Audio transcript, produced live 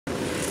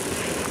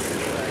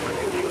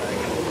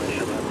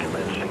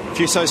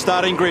Fuso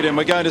starting grid, and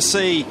we're going to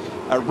see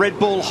a Red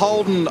Bull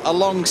Holden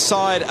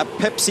alongside a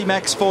Pepsi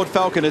Max Ford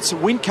Falcon. It's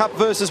Whincup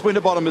versus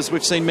Winterbottom, as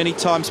we've seen many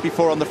times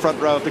before on the front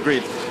row of the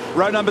grid.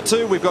 Row number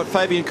 2, we've got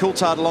Fabian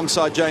Coulthard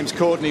alongside James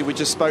Courtney. We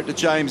just spoke to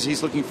James.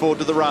 He's looking forward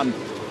to the run.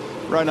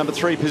 Row number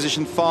 3,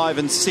 position 5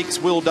 and 6,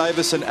 Will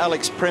Davis and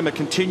Alex Premer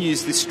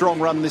continues this strong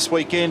run this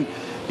weekend.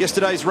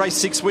 Yesterday's race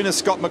 6 winner,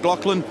 Scott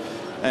McLaughlin,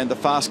 and the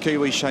fast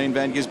Kiwi, Shane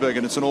van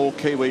Gisbergen. It's an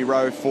all-Kiwi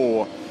row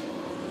 4.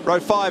 Row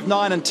 5,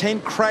 9 and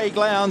 10, Craig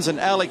Lowndes and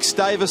Alex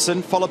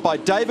Davison, followed by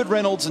David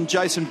Reynolds and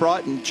Jason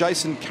Brighton.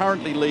 Jason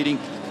currently leading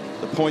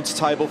the points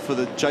table for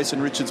the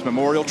Jason Richards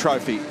Memorial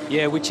Trophy.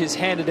 Yeah, which is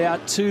handed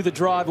out to the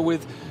driver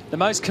with the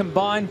most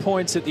combined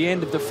points at the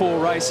end of the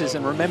 4 races.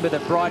 And remember that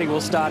Brighty will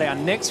start our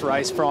next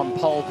race from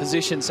pole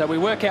position. So we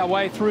work our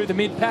way through the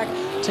mid-pack.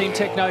 Team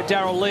Techno,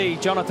 Darrell Lee,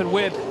 Jonathan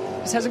Webb.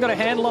 Just hasn't got a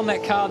handle on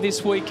that car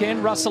this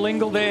weekend. Russell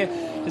Ingall there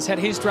has had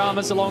his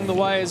dramas along the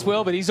way as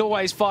well, but he's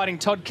always fighting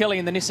Todd Kelly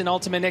in the Nissan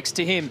Altima next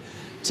to him.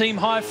 Team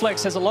High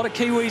Flex has a lot of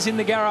Kiwis in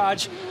the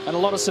garage and a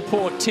lot of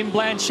support. Tim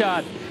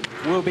Blanchard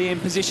will be in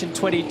position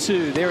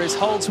 22. There is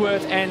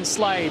Holdsworth and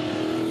Slade,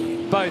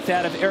 both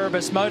out of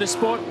Erebus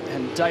Motorsport,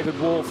 and David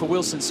Wall for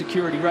Wilson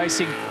Security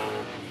Racing.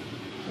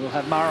 We'll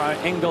have Maro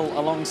Engel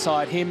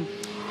alongside him.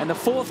 And the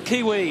 4th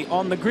Kiwi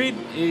on the grid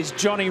is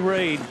Johnny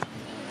Reid.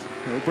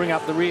 We'll bring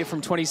up the rear from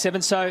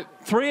 27. So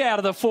 3 out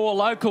of the 4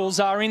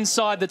 locals are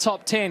inside the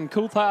top 10.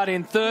 Coulthard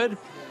in 3rd,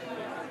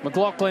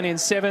 McLaughlin in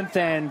 7th,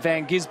 and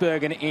Van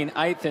Gisbergen in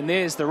 8th. And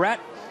there's the Rat.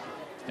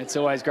 It's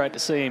always great to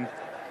see him.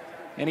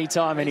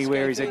 Anytime,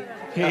 anywhere. He's a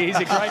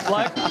great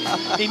bloke.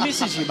 He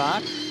misses you,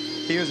 Mark.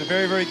 He was a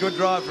very, very good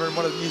driver and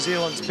one of New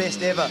Zealand's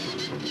best ever.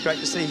 Great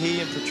to see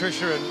he and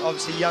Patricia and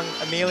obviously young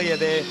Amelia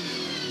there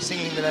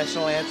singing the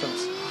national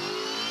anthems.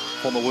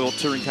 Former World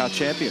Touring Car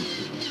Champion.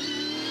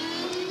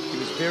 He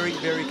was very,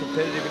 very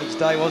competitive in his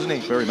day, wasn't he?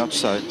 Very much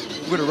so.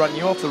 Would have run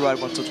you off the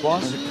road once or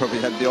twice. He probably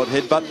had the odd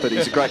headbutt, but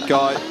he's a great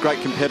guy,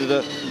 great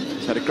competitor.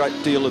 He's had a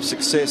great deal of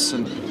success,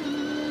 and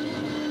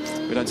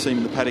we don't see him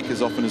in the paddock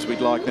as often as we'd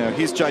like now.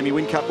 Here's Jamie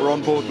Whincup. We're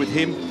on board with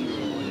him.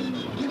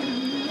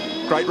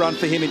 Great run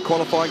for him in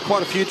qualifying.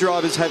 Quite a few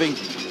drivers having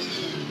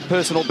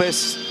personal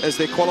bests as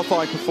their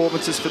qualifying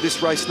performances for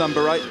this race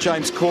number 8.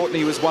 James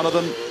Courtney was one of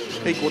them,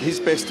 equalled his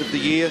best of the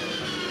year.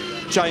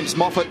 James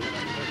Moffat,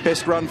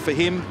 best run for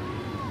him.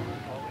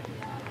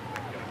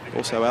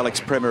 Also, Alex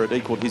Premer had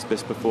equalled his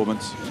best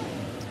performance.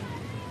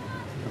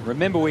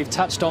 Remember, we've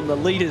touched on the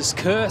leader's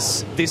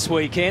curse this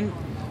weekend.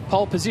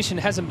 Pole position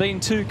hasn't been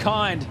too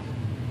kind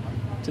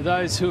to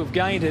those who have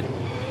gained it.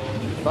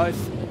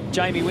 Both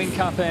Jamie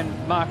Whincup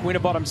and Mark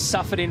Winterbottom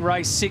suffered in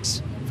race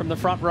 6 from the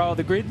front row of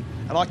the grid.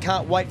 And I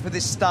can't wait for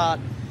this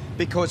start,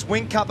 because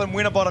Whincup and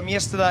Winterbottom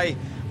yesterday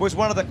was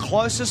one of the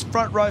closest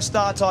front row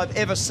starts I've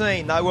ever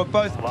seen. They were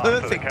both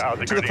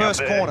perfect to the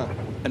first corner.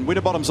 And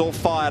Winterbottom's all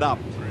fired up.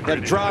 He had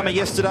a drama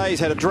yesterday, he's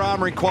had a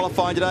drama in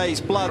qualifying today,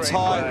 his blood's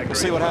high. We'll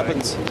see what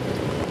happens.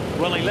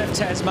 Well, he left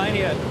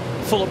Tasmania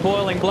full of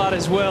boiling blood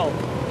as well.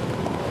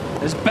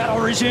 As battle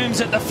resumes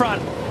at the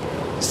front.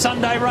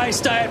 Sunday race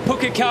day at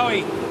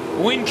Pukekohe.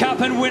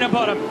 Whincup and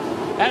Winterbottom.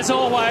 As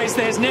always,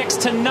 there's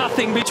next to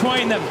nothing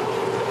between them.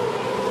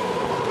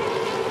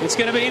 It's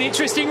going to be an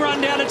interesting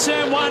run down to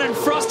turn 1, and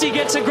Frosty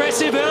gets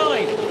aggressive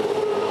early.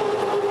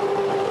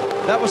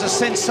 That was a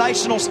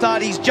sensational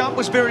start. His jump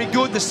was very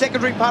good. The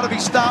secondary part of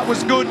his start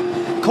was good.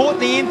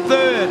 Courtney in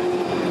 3rd.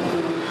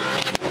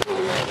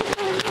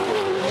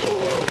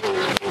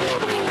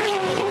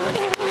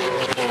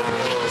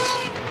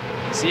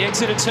 It's the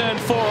exit of turn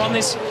 4 on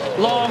this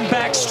long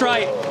back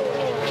straight.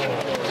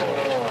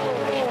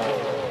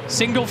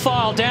 Single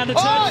file down to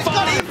turn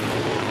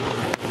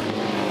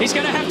 5. He's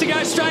going to have to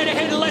go straight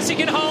ahead unless he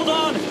can hold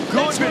on.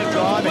 Good bit of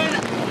driving.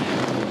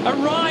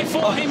 Awry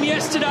for him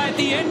yesterday at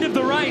the end of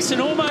the race,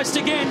 and almost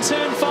again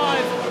turn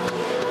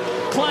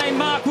 5 playing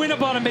Mark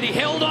Winterbottom, but he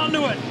held on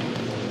to it.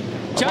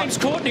 James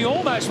Courtney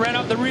almost ran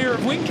up the rear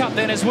of Whincup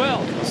then as well.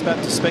 I was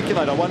about to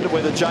speculate. I wonder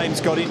whether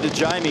James got into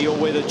Jamie or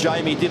whether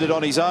Jamie did it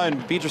on his own.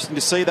 It'd be interesting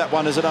to see that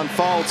one as it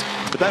unfolds.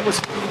 But that was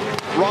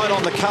right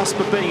on the cusp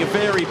of being a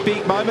very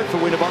big moment for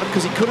Winterbottom,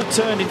 because he could have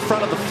turned in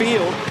front of the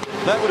field.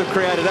 That would have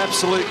created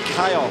absolute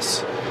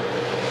chaos.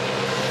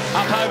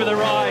 Up over the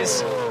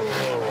rise.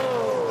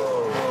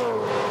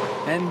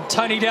 And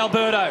Tony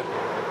D'Alberto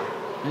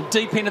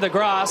deep into the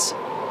grass.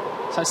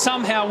 So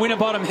somehow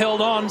Winterbottom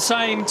held on.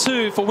 Same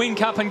too for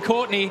Whincup and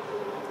Courtney.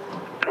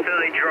 So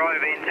they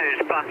drove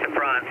into spot to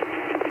front.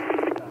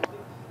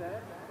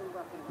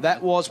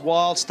 That was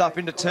wild stuff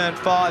into turn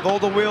 5. All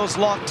the wheels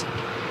locked.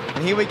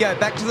 And here we go,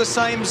 back to the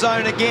same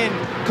zone again.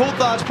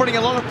 Coulthard's putting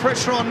a lot of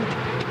pressure on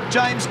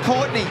James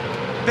Courtney.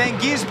 Van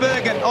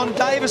Gisbergen on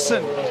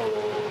Davison.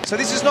 So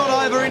this is not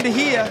over into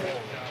here.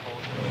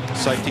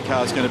 Safety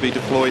car is going to be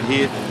deployed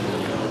here.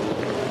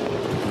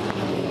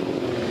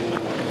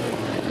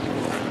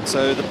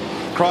 So the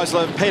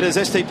Chrysler Peters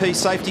STP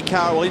safety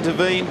car will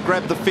intervene,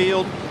 grab the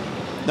field.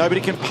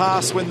 Nobody can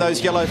pass when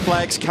those yellow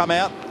flags come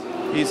out.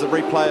 Here's the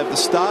replay of the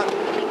start.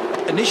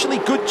 Initially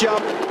good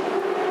jump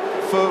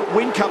for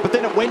Whincup, but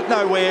then it went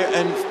nowhere,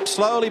 and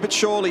slowly but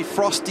surely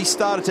Frosty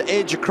started to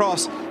edge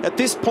across. At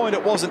this point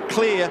it wasn't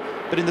clear,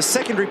 but in the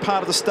secondary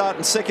part of the start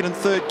in second and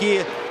third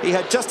gear, he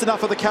had just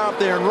enough of the car up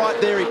there, and right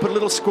there he put a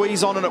little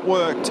squeeze on and it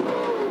worked.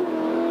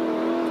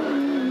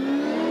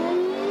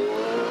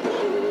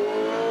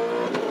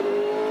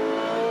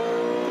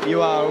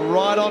 You are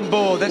right on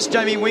board. That's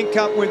Jamie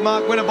Whincup with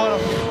Mark Winterbottom.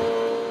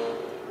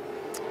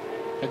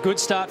 A good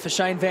start for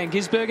Shane Van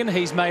Gisbergen.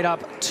 He's made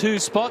up 2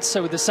 spots,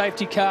 so with the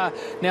safety car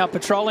now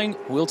patrolling,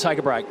 we'll take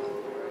a break.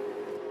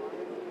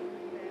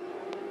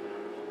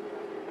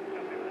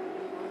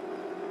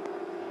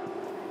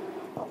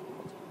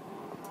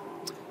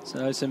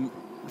 So some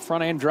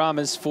front-end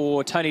dramas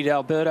for Tony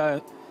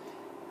D'Alberto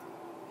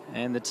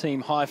and the Team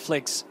High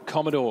Flex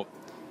Commodore.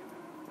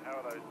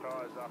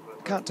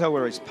 Can't tell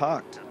where he's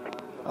parked.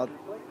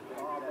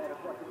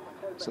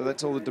 So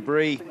that's all the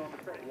debris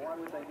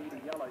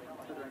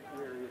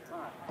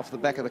off the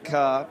back of the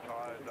car.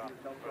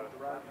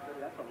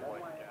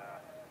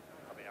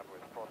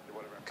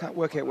 Can't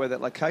work out where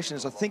that location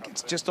is. I think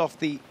it's just off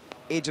the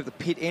edge of the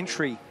pit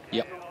entry.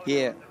 Yep.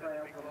 Yeah.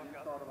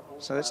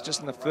 So that's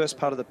just in the first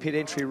part of the pit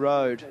entry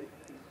road.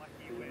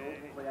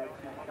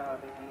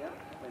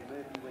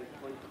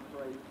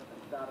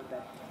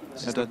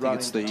 I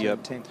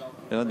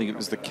don't think it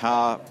was the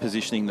car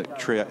positioning that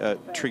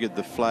triggered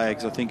the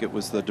flags. I think it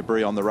was the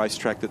debris on the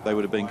racetrack that they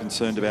would have been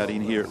concerned about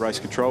in here at race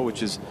control,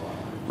 which is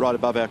right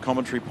above our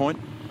commentary point.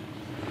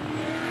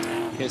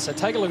 Yeah, so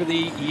take a look at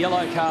the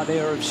yellow car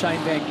there of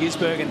Shane Van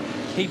Gisbergen.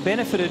 He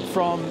benefited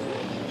from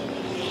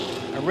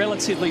a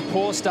relatively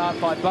poor start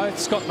by both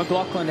Scott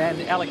McLaughlin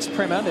and Alex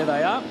Premer. There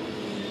they are.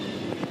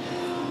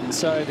 And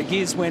so the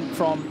Giz went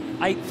from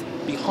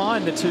 8th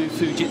behind the 2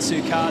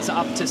 Fujitsu cars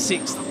up to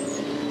 6th.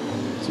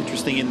 It's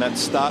interesting, in that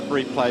start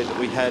replay that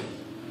we had,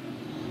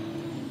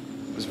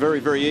 it was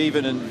very, very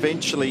even, and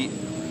eventually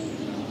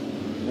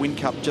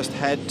Whincup just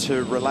had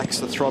to relax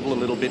the throttle a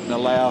little bit and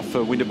allow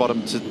for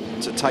Winterbottom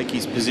to take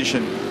his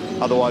position.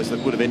 Otherwise, that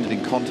would have ended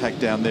in contact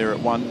down there at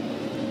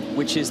 1.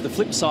 Which is the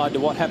flip side to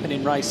what happened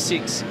in race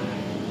 6.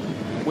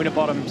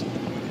 Winterbottom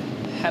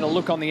had a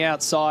look on the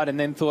outside and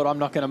then thought, I'm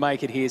not going to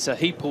make it here, so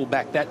he pulled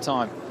back that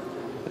time.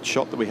 That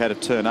shot that we had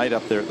at turn 8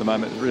 up there at the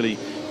moment really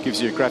gives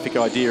you a graphic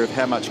idea of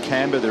how much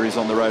camber there is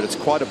on the road. It's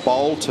quite a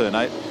bowl, turn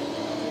 8.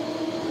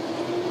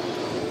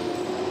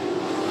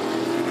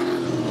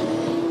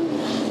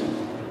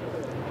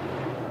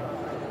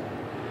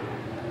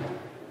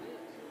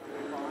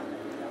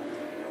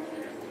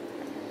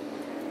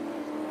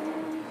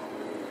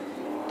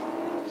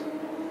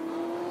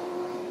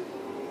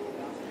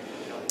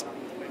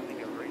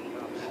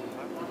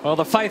 Well,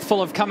 the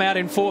faithful have come out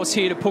in force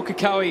here to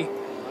Pukekohe.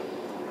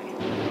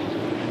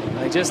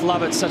 They just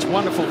love it. Such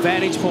wonderful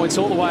vantage points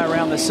all the way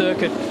around the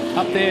circuit.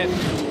 Up there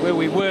where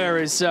we were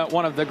is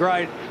one of the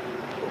great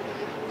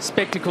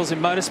spectacles in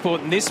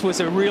motorsport, and this was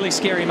a really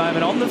scary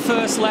moment on the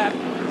first lap.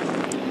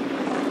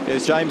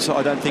 Yes, James,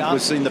 I don't think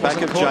was in the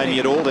back of Jamie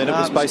at all then. It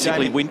was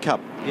basically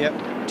Whincup.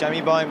 Yep,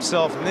 Jamie by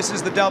himself. And this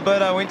is the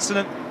D'Alberto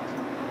incident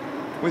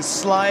with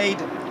Slade.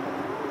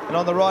 And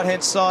on the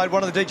right-hand side,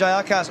 one of the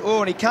DJR cars. Oh,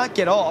 and he can't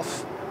get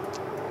off.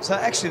 So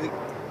actually,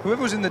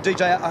 whoever was in the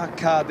DJR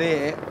car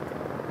there,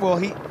 well,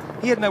 he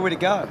had nowhere to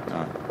go.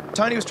 No.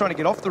 Tony was trying to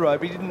get off the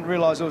road, but he didn't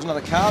realise there was another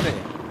car there.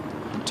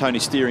 And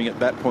Tony's steering at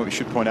that point, we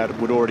should point out, it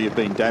would already have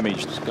been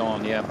damaged. It's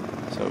gone, yeah.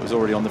 So it was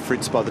already on the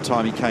fritz by the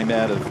time he came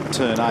out of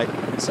turn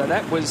 8. So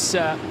that was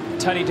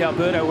Tony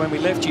D'Alberto when we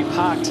left you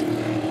parked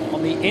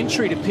on the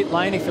entry to pit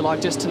lane, if you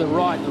like, just to the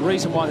right. The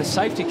reason why the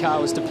safety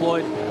car was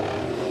deployed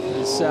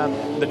is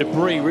the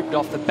debris ripped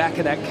off the back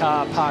of that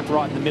car parked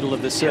right in the middle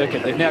of the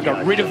circuit. They've now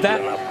got rid of that.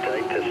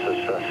 This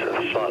is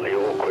a slightly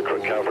awkward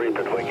recovery,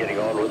 but we're getting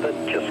on with it.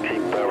 Just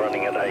keep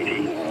running at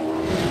 80.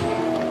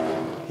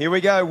 Here we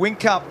go,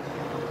 Whincup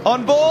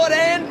on board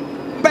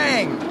and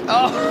bang!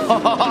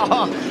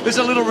 Oh, there's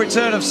a little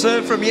return of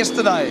serve from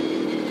yesterday.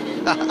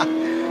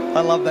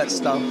 I love that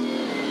stuff.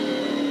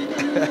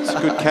 It's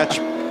a good catch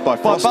by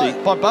Frosty.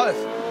 By both.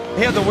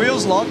 He had the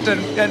wheels locked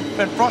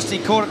and Frosty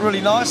caught it really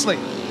nicely.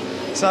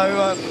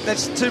 So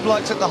that's 2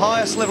 blokes at the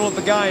highest level of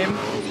the game.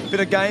 Bit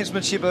of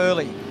gamesmanship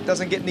early.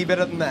 Doesn't get any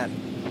better than that.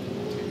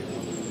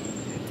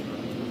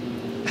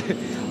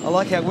 I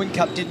like how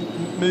Whincup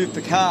didn't move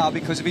the car,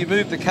 because if he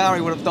moved the car,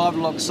 he would have dived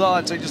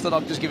alongside. So he just thought,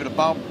 I'll just give it a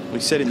bump. We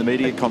said in the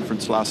media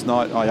conference last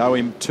night, I owe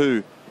him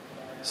 2.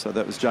 So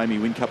that was Jamie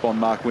Whincup on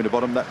Mark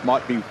Winterbottom. That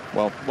might be,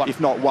 well, if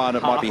not 1,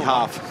 it might be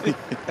half.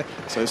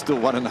 So still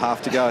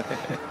 1.5 to go.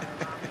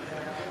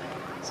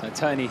 So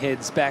Tony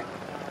heads back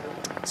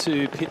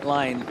to pit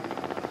lane.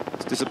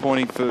 It's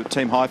disappointing for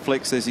Team High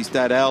Flex. There's his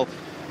dad, Al.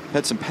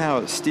 Had some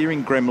power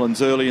steering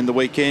gremlins early in the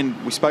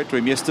weekend. We spoke to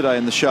him yesterday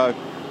in the show.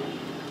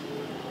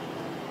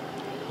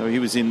 So he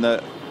was in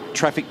the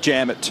traffic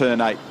jam at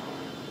turn 8.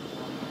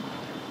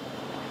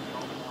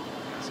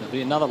 So it'll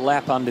be another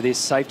lap under this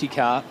safety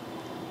car.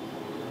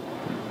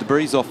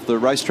 Debris off the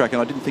racetrack,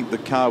 and I didn't think the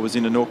car was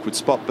in an awkward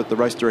spot, but the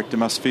race director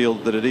must feel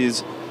that it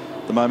is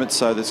at the moment,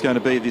 so there's going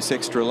to be this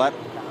extra lap.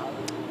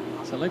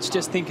 So let's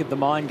just think of the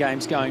mind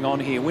games going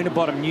on here.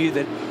 Winterbottom knew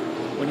that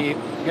when you're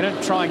going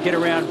to try and get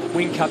around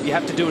Whincup, you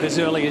have to do it as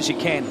early as you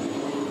can.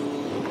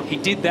 He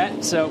did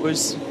that, so it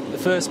was the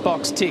first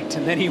box ticked,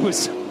 and then he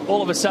was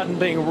all of a sudden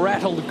being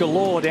rattled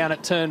galore down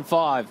at turn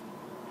 5.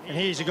 And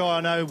here's a guy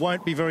I know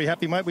won't be very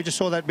happy, mate. We just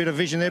saw that bit of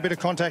vision there, bit of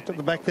contact at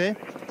the back there.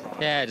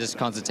 Yeah, just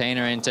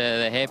concertina into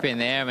the hairpin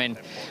there. I mean,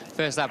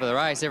 first lap of the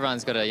race,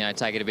 everyone's got to, you know,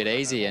 take it a bit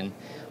easy, and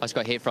I just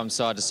got hit from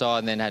side to side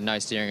and then had no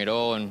steering at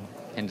all and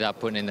ended up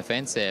putting in the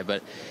fence there.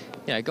 But,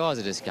 you know, guys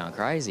are just going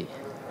crazy.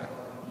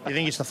 You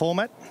think it's the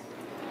format?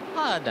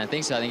 I don't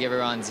think so. I think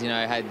everyone's, you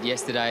know, had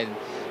yesterday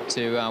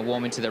to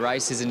warm into the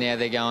races, and now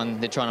they're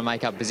trying to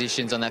make up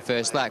positions on that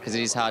first lap because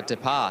it is hard to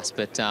pass.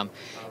 But,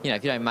 you know,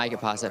 if you don't make it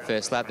past that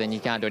first lap, then you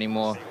can't do any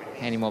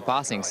more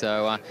passing.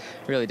 So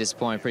really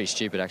disappointed, pretty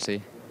stupid,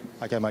 actually.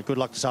 OK, mate, good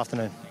luck this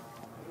afternoon.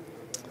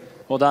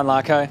 Well done,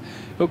 Larko.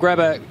 We'll grab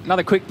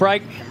another quick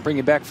break, bring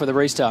you back for the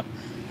restart.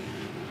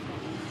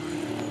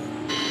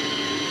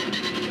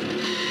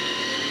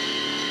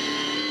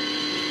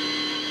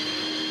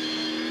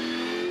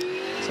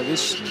 So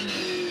this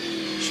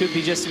should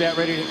be just about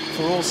ready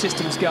for all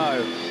systems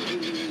go.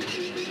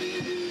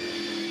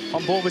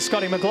 On board with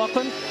Scotty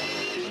McLaughlin.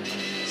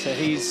 So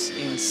he's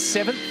in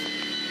 7th.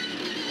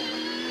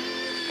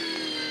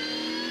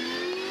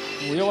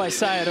 We always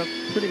say at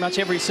pretty much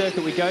every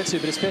circuit we go to,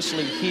 but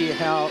especially here,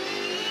 how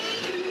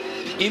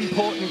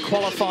important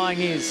qualifying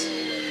is.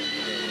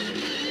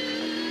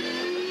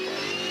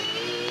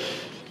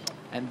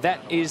 And that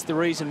is the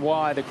reason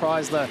why the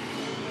Chrysler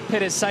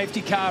Pettis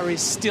safety car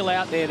is still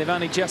out there. They've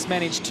only just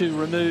managed to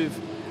remove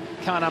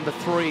car number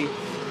 3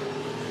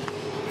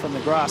 from the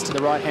grass to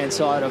the right-hand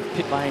side of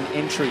pit lane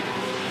entry.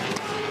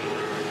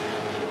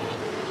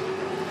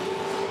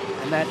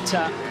 And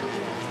that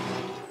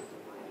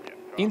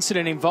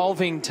incident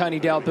involving Tony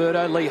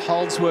D'Alberto, Lee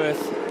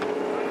Holdsworth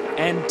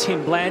and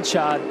Tim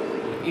Blanchard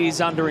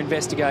is under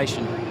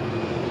investigation.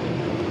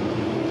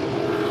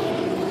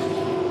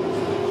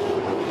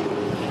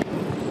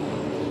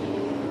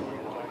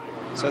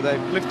 So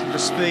they've lifted the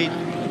speed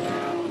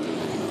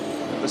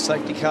of the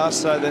safety car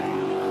so that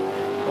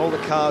all the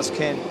cars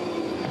can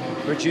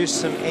reduce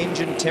some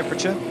engine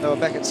temperature. They were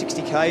back at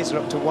 60 Ks, they're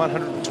up to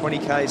 120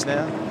 Ks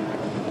now.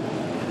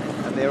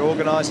 And they're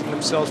organising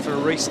themselves for a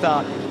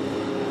restart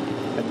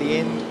at the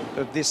end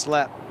of this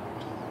lap.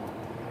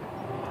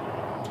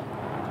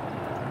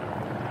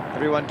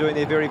 Everyone doing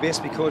their very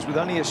best, because with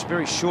only a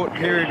very short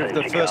period of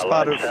the first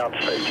part of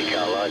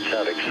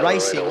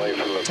racing,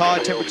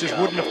 tyre temperatures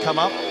wouldn't have come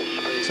up,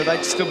 so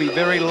they'd still be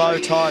very low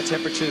tyre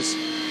temperatures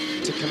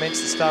to commence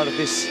the start of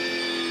this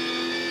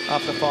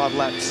after 5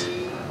 laps.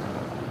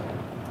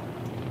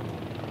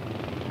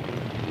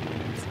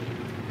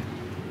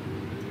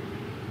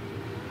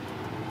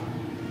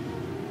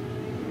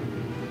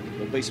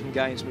 There'll be some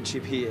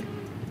gamesmanship here.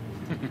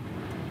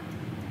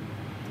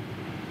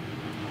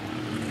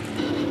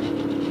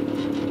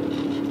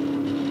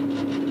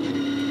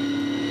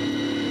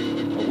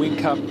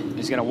 Whincup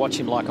is going to watch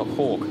him like a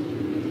hawk.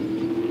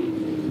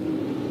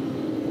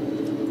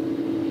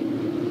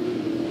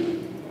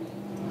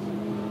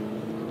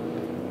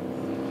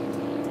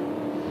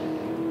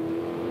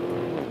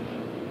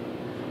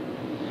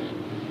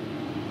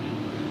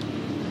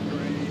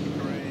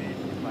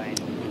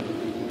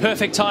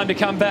 Perfect time to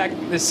come back.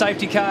 The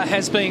safety car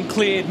has been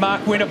cleared.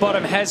 Mark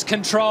Winterbottom has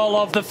control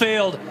of the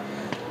field.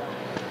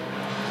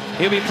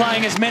 He'll be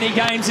playing as many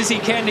games as he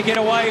can to get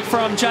away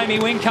from Jamie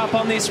Whincup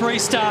on this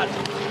restart.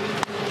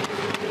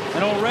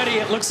 And already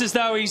it looks as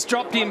though he's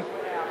dropped him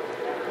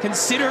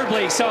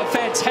considerably. So a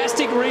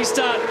fantastic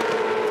restart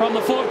from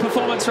the Ford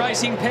Performance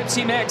Racing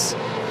Pepsi Max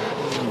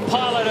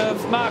pilot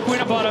of Mark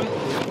Winterbottom.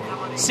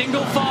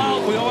 Single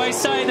file. We always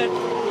say that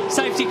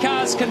safety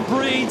cars can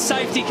breed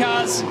safety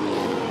cars.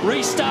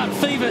 Restart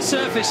fever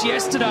surfaced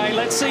yesterday.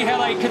 Let's see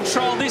how they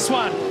control this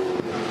one.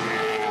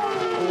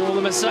 Oh, the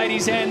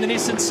Mercedes and the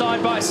Nissan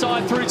side by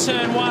side through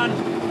turn 1.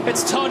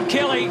 It's Todd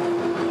Kelly.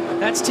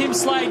 That's Tim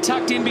Slade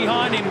tucked in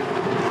behind him.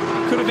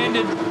 Could have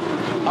ended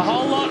a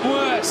whole lot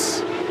worse.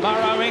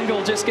 Murrow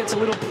Engel just gets a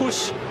little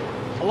push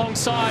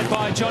alongside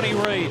by Johnny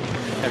Reid.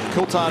 And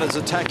Coulthard is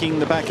attacking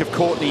the back of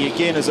Courtney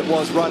again, as it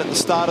was right at the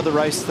start of the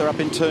race. They're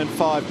up in turn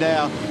 5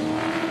 now.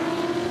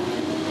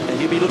 And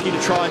he'll be looking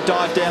to try and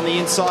dive down the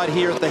inside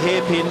here at the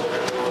hairpin.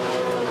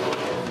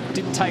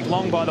 Didn't take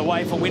long, by the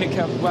way, for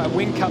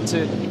Whincup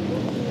to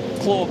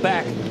claw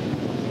back.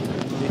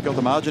 He got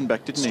the margin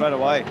back, didn't he? Straight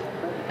away.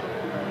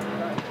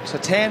 So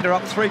Tander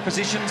up 3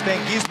 positions,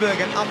 Van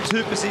Gisbergen up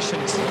 2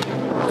 positions.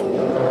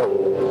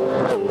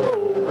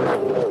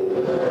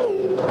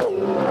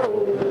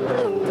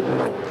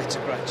 That's a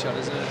great shot,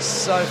 isn't it? It's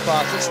so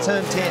fast. It's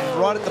turn 10,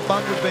 right at the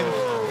bump we've been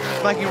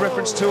making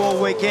reference to all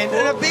weekend.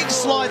 And a big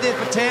slide there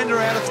for Tander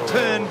out of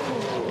turn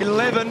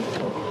 11.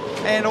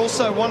 And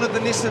also one of the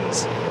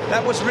Nissans.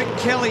 That was Rick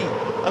Kelly,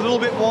 a little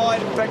bit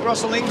wide. In fact,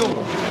 Russell Engel.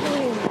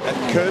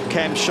 That curb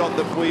cam shot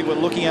that we were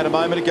looking at a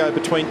moment ago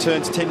between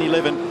turns 10 and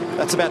 11,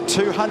 that's about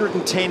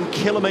 210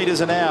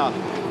 kilometres an hour,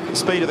 the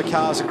speed of the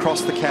cars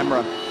across the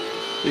camera.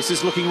 This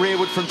is looking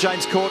rearward from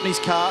James Courtney's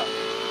car.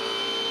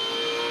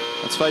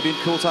 That's Fabian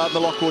Coulthard in the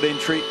Lockwood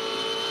entry.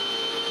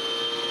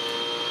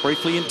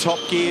 Briefly in top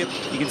gear.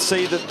 You can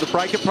see that the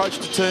brake approach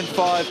to turn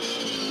 5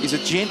 is a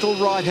gentle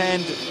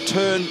right-hand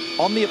turn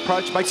on the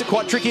approach. Makes it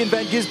quite tricky, and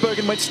Van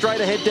Gisbergen went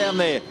straight ahead down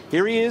there.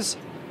 Here he is.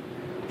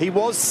 He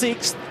was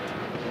 6th.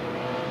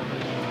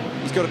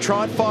 He's got to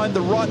try and find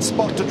the right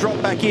spot to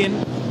drop back in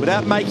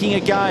without making a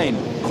gain.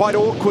 Quite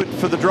awkward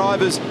for the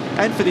drivers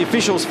and for the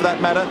officials, for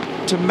that matter,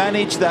 to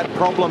manage that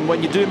problem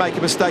when you do make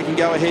a mistake and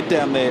go ahead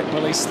down there.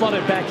 Well, he's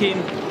slotted back in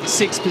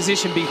 6th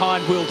position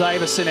behind Will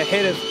Davison,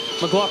 ahead of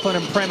McLaughlin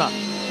and Prema.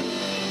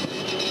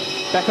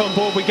 Back on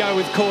board we go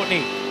with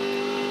Courtney.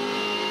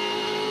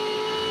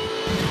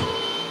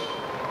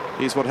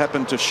 Here's what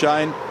happened to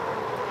Shane.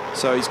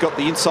 So he's got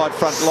the inside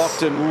front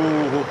locked, and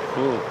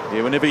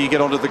yeah, whenever you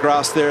get onto the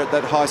grass there at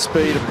that high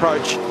speed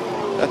approach,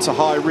 that's a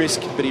high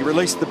risk. But he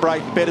released the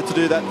brake. Better to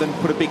do that than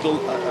put a big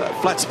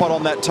flat spot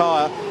on that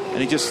tyre,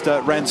 and he just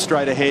ran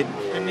straight ahead.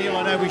 And Neil,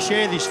 I know we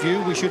share this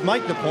view. We should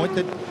make the point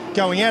that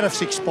going out of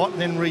 6th spot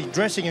and then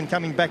redressing and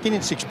coming back in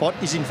 6th spot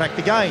is in fact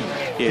a gain.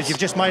 Yes. If you've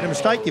just made a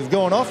mistake, you've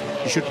gone off,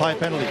 you should pay a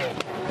penalty.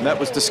 And that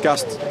was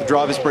discussed at the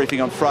drivers'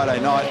 briefing on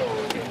Friday night.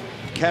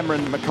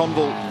 Cameron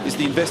McConville is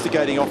the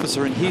investigating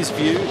officer, and his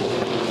view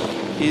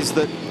is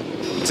that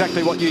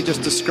exactly what you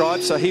just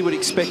described. So he would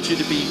expect you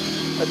to be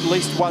at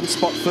least 1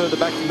 spot further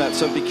back than that.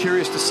 So I'd be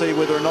curious to see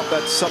whether or not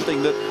that's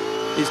something that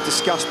is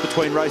discussed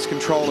between race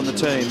control and the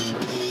team.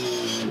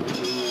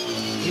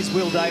 Here's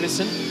Will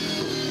Davison.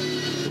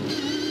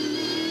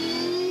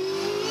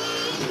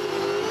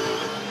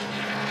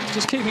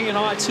 Just keeping an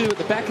eye too at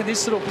the back of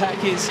this little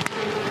pack is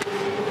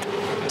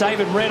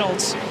David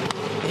Reynolds.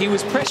 He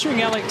was pressuring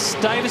Alex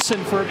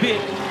Davison for a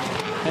bit,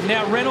 and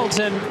now Reynolds,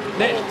 and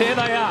there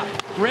they are.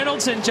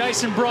 Reynolds and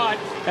Jason Bright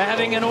are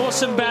having an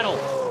awesome battle.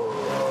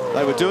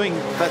 They were doing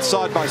that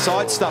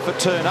side-by-side stuff at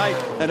turn 8,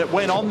 and it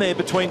went on there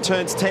between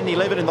turns 10 and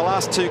 11 in the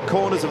last 2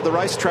 corners of the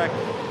racetrack.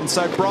 And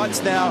so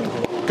Bright's now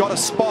got a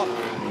spot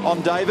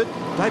on David.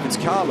 David's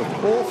car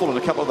looked awful in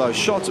a couple of those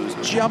shots. It was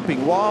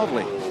jumping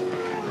wildly.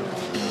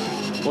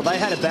 Well, they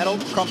had a battle.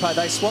 Crompo,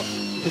 they swapped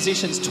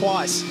positions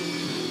twice.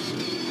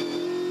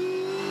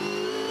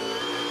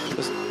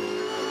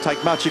 Doesn't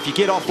take much. If you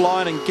get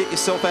offline and get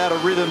yourself out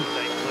of rhythm,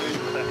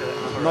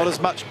 not as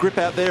much grip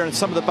out there, and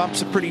some of the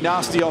bumps are pretty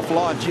nasty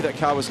offline. Gee, that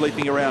car was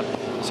leaping around.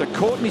 So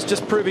Courtney's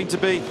just proving to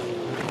be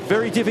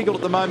very difficult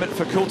at the moment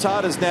for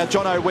Coulthard, as now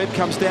John O'Webb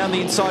comes down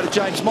the inside of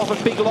James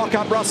Moffat. Big lock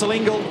up, Russell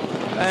Ingall,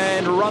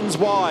 and runs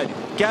wide.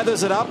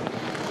 Gathers it up.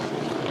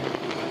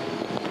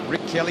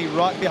 Rick Kelly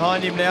right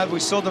behind him now. We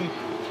saw them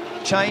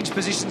change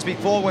positions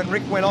before when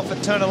Rick went off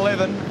at turn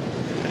 11,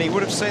 and he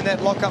would have seen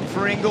that lock up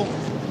for Ingall.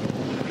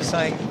 He's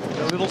saying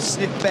a little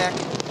sniff back,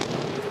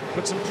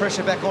 put some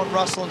pressure back on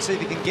Russell and see if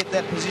he can get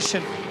that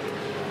position.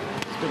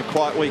 It's been a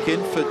quiet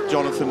weekend for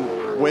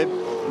Jonathan Webb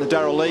in the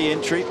Darrell Lee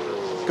entry.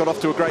 Got off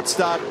to a great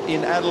start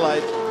in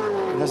Adelaide.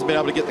 Hasn't been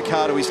able to get the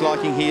car to his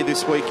liking here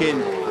this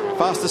weekend.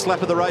 Fastest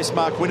lap of the race,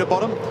 Mark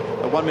Winterbottom,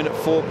 at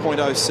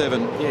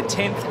 1:04.07. Yeah,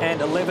 10th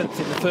and 11th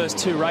in the first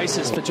 2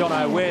 races for John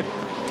O'Webb,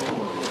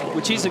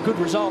 which is a good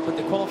result, but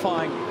the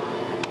qualifying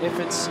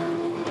efforts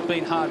have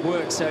been hard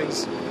work, so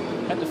he's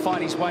had to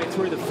fight his way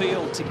through the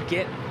field to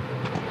get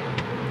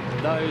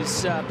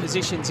those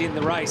positions in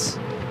the race.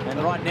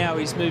 And right now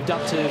he's moved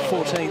up to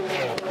 14th.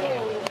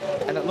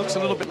 And it looks a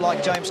little bit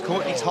like James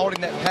Courtney's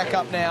holding that pack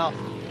up now,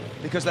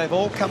 because they've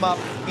all come up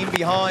in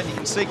behind. You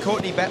can see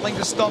Courtney battling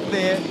to stop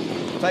there.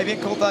 Fabian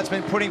Coulthard's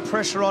been putting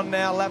pressure on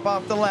now, lap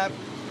after lap.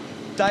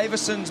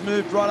 Davison's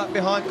moved right up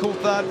behind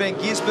Coulthard. Van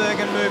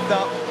Gisbergen moved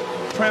up.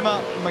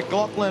 Prema,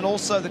 McLaughlin,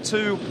 also the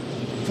 2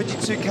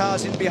 Fujitsu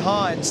cars in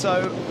behind.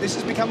 So this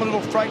has become a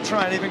little freight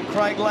train. Even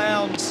Craig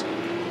Lowndes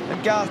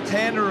and Garth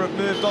Tander have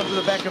moved onto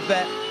the back of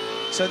that.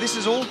 So this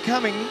is all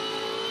coming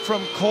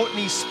from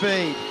Courtney's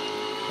speed.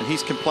 And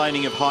he's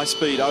complaining of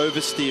high-speed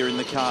oversteer in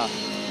the car.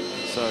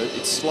 So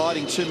it's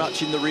sliding too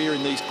much in the rear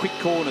in these quick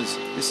corners.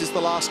 This is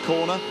the last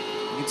corner.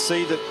 You can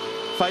see that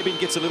Fabian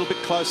gets a little bit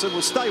closer.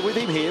 We'll stay with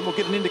him here and we'll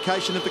get an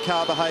indication of the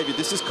car behaviour.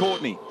 This is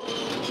Courtney.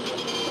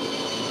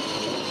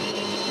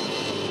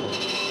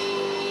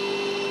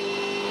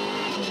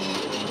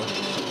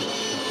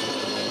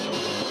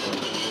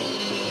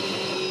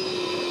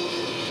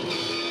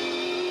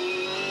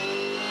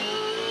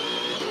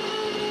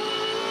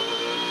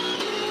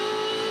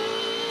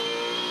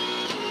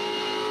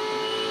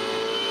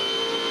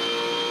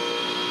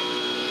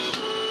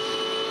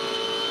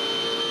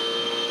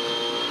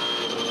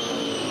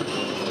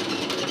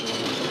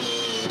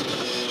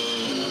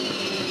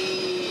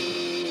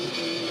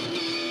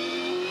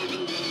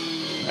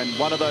 And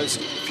one of those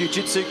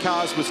Fujitsu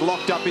cars was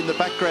locked up in the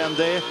background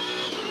there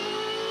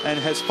and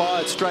has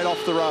fired straight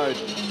off the road.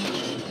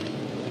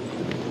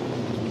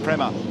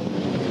 Prema.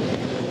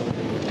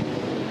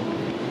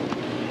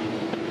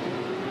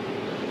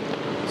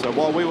 So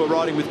while we were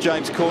riding with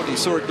James Courtney,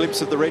 saw a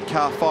glimpse of the red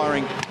car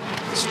firing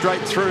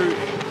straight through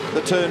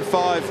the turn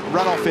 5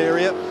 runoff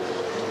area.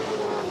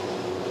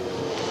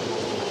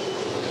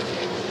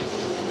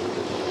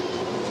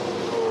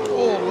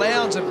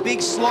 Lowndes, a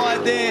big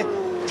slide there,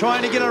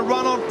 trying to get a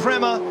run on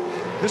Prema.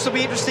 This will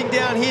be interesting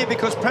down here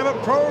because Prema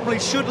probably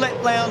should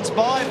let Lowndes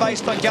by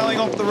based on going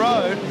off the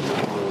road.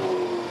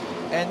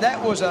 And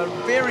that was a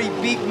very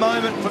big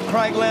moment for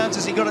Craig Lowndes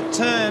as he got it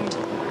turned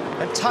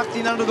and tucked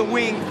in under the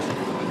wing.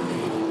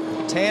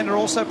 Tander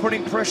also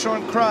putting pressure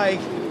on Craig.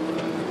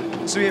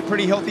 This will be a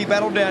pretty healthy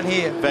battle down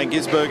here. Van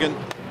Gisbergen,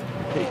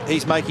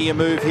 he's making a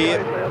move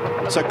here.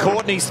 So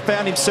Courtney's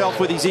found himself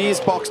with his ears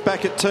boxed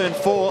back at turn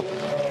 4.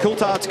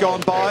 Coulthard's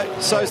gone by,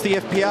 so's the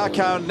FPR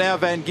car, and now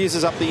Van Gis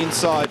is up the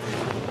inside.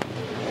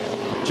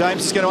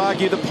 James is going to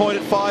argue the point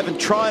at 5 and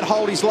try and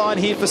hold his line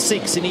here for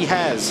 6, and he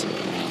has.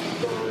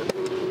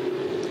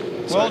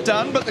 Well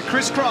done, but the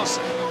crisscross.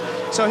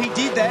 So he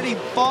did that. He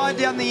fired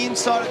down the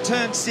inside at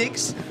turn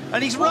 6,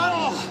 and he's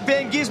run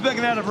Van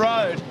Gisbergen out of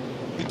road.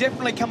 He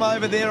definitely come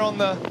over there on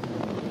the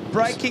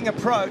braking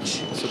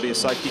approach. This will be a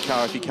safety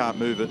car if he can't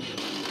move it.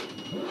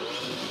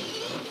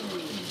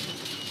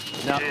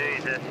 No.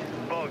 Jesus,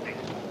 bogged.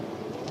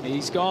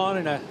 He's gone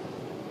in a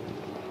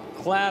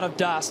cloud of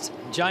dust.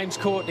 James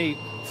Courtney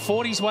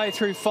fought his way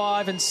through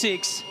 5 and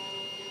 6,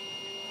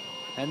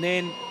 and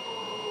then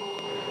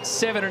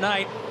 7 and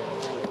 8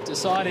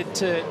 decided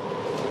to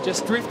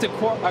just drift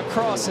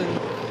across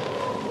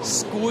and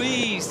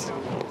squeeze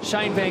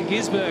Shane Van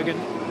Gisbergen.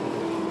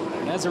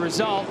 And as a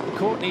result,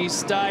 Courtney's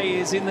stay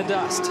is in the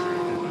dust.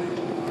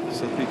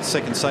 So the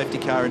second safety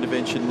car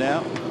intervention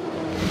now.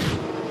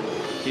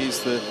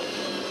 Here's the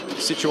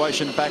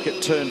situation back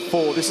at turn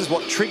 4. This is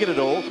what triggered it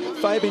all.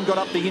 Fabian got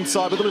up the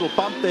inside with a little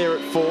bump there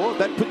at 4.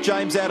 That put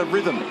James out of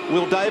rhythm.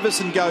 Will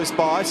Davison goes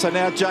by, so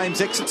now James'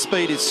 exit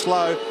speed is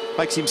slow,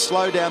 makes him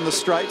slow down the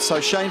straight,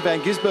 so Shane Van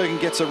Gisbergen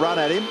gets a run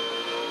at him.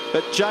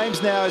 But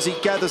James now, as he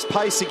gathers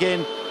pace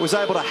again, was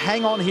able to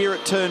hang on here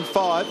at turn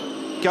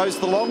 5, goes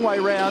the long way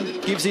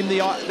round, gives him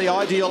the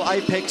ideal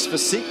apex for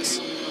 6.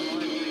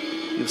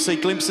 You'll see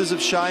glimpses of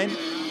Shane.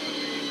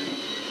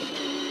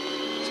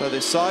 So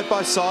they're side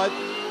by side.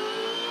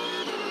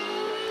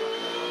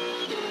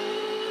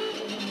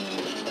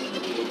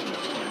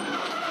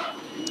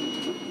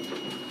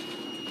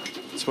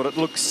 That's what it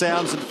looks,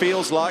 sounds and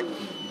feels like.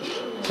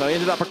 So he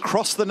ended up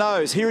across the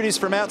nose. Here it is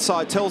from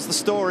outside, tells the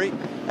story.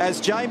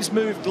 As James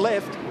moved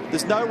left,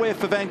 there's nowhere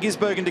for Van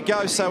Gisbergen to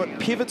go, so it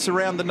pivots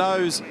around the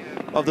nose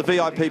of the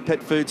VIP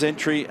Pet Foods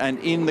entry and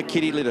in the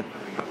kitty litter.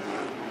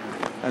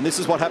 And this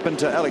is what happened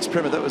to Alex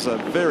Prema. That was a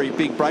very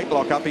big brake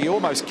lock up. He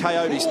almost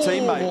KO'd his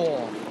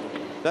teammate.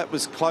 That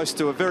was close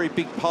to a very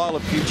big pile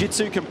of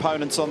jiu-jitsu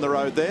components on the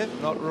road there.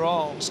 Not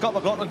wrong. Scott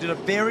McLaughlin did a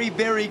very,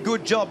 very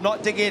good job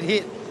not to get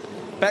hit.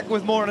 Back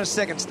with more in a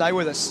second. Stay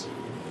with us.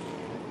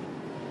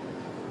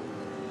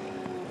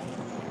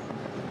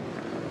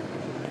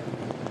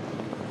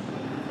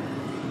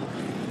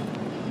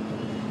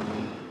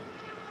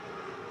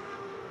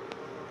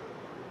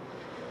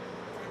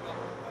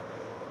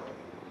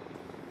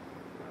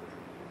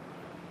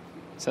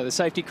 So the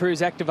safety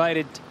crew's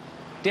activated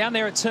down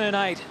there at turn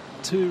 8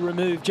 to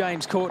remove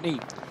James Courtney.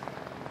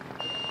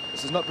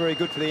 This is not very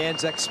good for the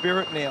Anzac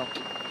Spirit now.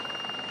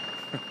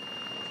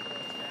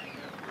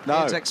 No,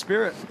 Anzac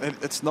Spirit.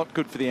 It's not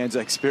good for the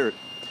Anzac Spirit.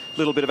 A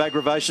little bit of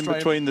aggravation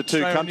between the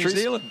two countries.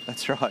 New Zealand.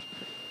 That's right.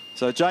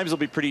 So James will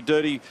be pretty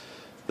dirty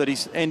that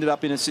he's ended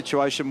up in a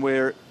situation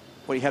where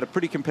he had a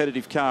pretty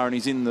competitive car and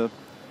he's in the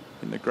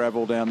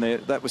gravel down there.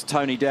 That was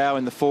Tony Dow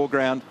in the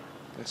foreground.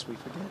 Lest we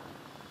forget.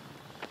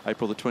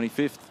 April the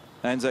 25th,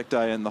 Anzac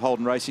Day, and the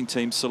Holden Racing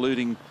team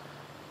saluting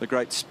the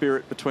great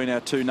spirit between our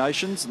two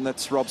nations, and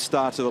that's Rob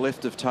Starr to the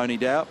left of Tony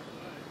Dow.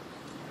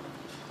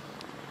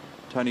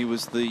 Tony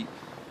was the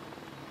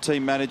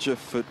team manager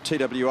for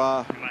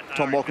TWR,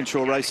 Tom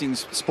Walkinshaw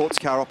Racing's sports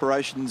car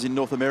operations in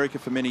North America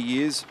for many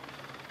years.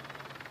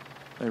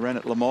 They ran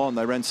at Le Mans,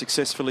 they ran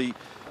successfully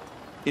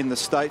in the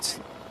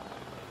States.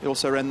 He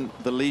also ran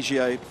the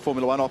Ligier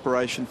Formula One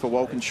operation for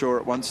Walkinshaw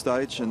at one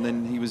stage, and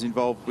then he was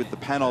involved with the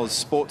Panos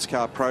sports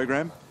car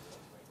program.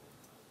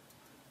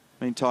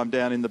 Meantime,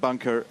 down in the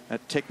bunker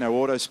at Techno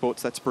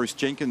Autosports, that's Bruce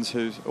Jenkins,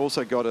 who's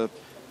also got a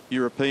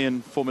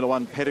European Formula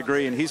One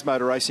pedigree in his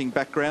motor racing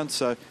background.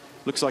 So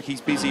looks like he's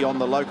busy on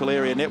the local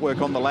area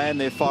network on the land.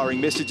 They're firing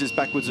messages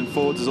backwards and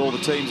forwards as all the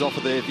teams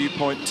offer their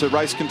viewpoint to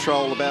race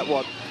control about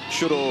what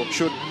should or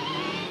should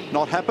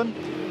not happen,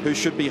 who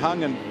should be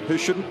hung and who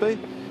shouldn't be.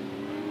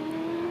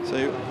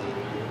 So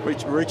we're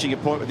reaching a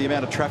point with the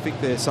amount of traffic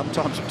there.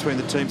 Sometimes between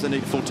the teams, they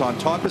need full-time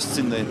typists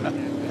in there.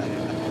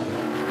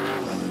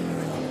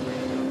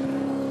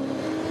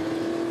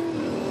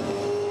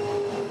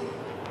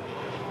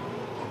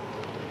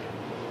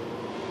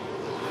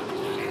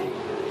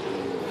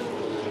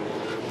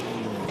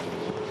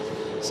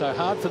 So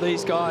hard for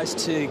these guys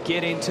to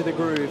get into the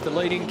groove. The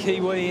leading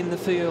Kiwi in the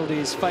field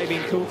is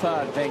Fabian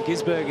Coulthard. Van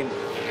Gisbergen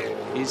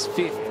is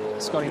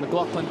 5th. Scotty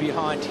McLaughlin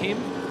behind him.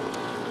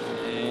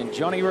 And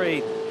Johnny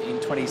Reid in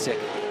 22nd.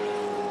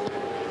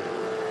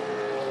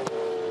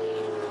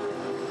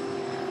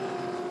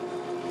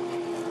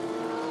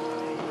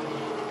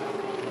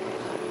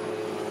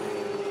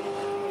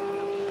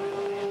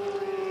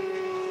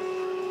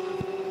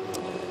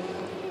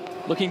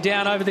 Looking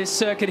down over this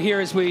circuit here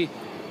as we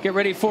get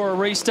ready for a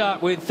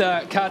restart with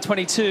car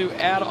 22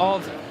 out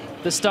of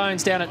the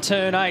stones down at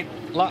turn 8.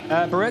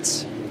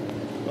 Barretts?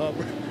 Well,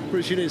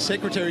 Bruce, you're the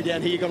secretary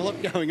down here. You've got a lot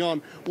going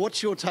on.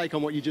 What's your take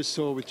on what you just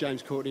saw with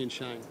James Courtney and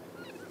Shane?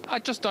 I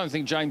just don't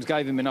think James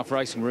gave him enough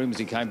racing room as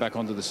he came back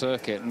onto the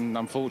circuit, and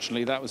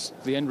unfortunately that was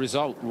the end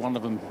result. One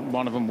of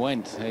them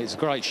went. It's a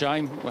great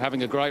shame. We're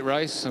having a great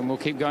race, and we'll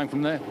keep going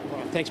from there.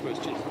 Right, thanks, Bruce.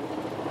 Cheers.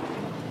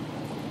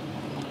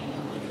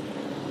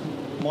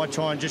 Might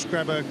try and just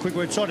grab a quick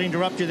word. Sorry to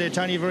interrupt you there,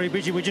 Tony. You're very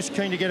busy. We're just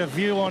keen to get a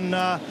view on...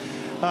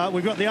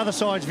 we've got the other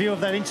side's view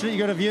of that incident. You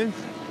got a view?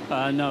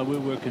 No,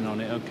 we're working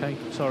on it, OK.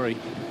 Sorry.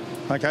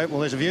 OK, well,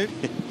 there's a view.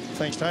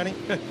 Thanks, Tony.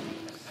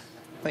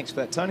 Thanks for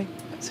that, Tony.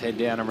 Let's head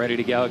down and ready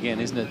to go again,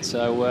 isn't it?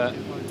 So,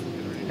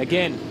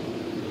 again,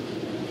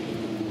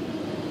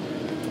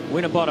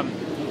 Winterbottom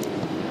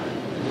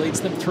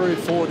leads them through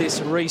for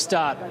this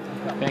restart.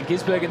 Van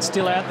Gisbergen's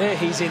still out there.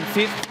 He's in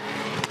 5th.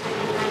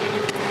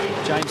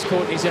 James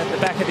Courtney's at the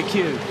back of the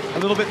queue. A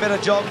little bit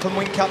better job from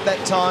Whincup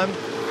that time.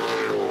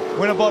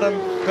 Winterbottom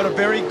got a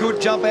very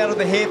good jump out of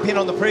the hairpin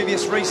on the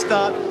previous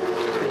restart.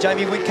 But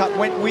Jamie Whincup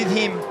went with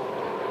him.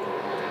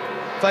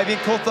 Fabian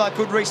Coulthard,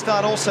 good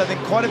restart also.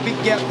 Then quite a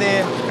big gap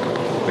there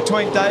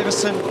between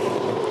Davison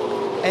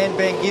and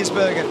Van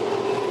Gisbergen.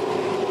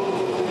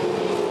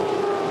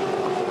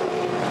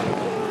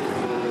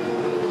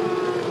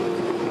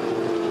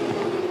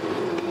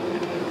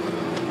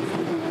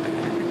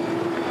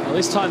 Well,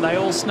 this time they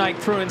all snake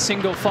through in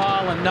single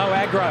file and no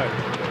aggro.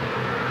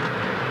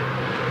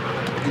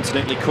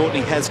 Incidentally, Courtney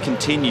has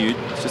continued.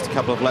 It's just a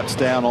couple of laps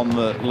down on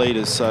the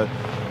leaders, so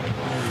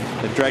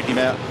they've dragged him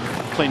out,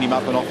 cleaned him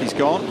up, and off he's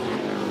gone.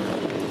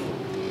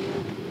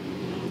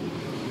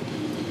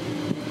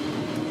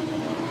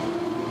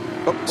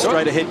 Oh,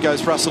 straight ahead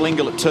goes Russell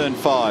Ingall at turn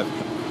 5.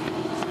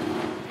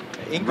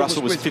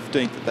 Russell was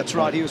 15th. That's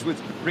right. He was with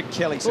Rick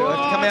Kelly. So oh,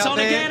 come it's out on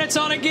there. Again, it's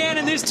on again,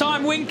 and this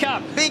time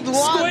Whincup big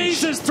lunge.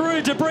 Squeezes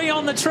through debris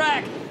on the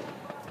track.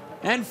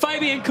 And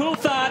Fabian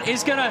Coulthard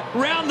is going to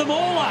round them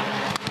all up.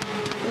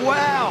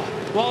 Wow.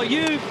 While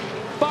you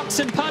box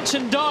and punch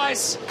and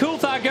dice,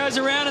 Coulthard goes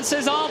around and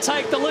says, I'll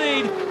take the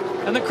lead,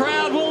 and the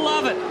crowd will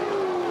love it.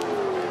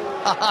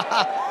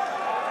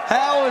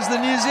 How was the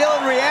New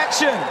Zealand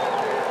reaction?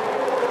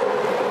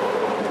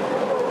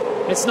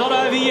 It's not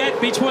over yet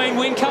between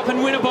Whincup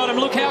and Winterbottom.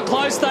 Look how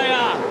close they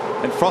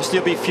are. And Frosty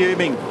will be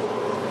fuming.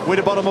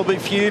 Winterbottom will be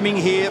fuming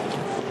here.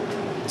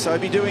 So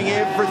he'll be doing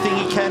everything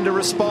he can to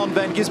respond.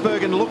 Van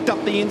Gisbergen looked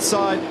up the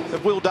inside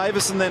of Will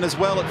Davison then as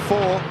well at 4.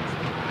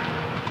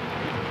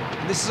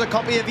 And this is a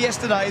copy of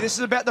yesterday. This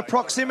is about the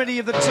proximity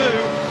of the two.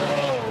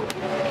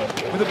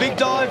 With a big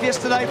dive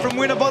yesterday from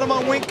Winterbottom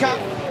on Whincup.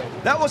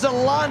 That was a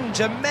lunge,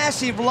 a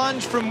massive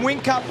lunge from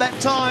Whincup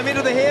that time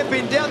into the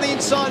hairpin, down the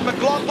inside.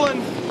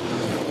 McLaughlin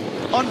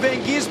on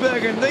Van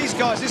Gisbergen. These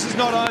guys, this is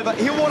not over.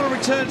 He'll want to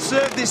return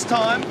serve this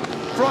time.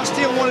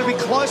 Frosty will want to be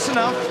close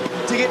enough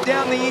to get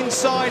down the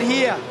inside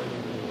here.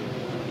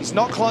 He's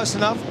not close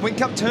enough.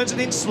 Whincup turns it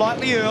in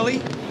slightly early.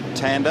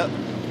 Tander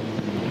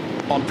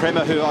on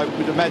Prema, who I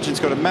would imagine's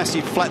got a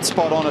massive flat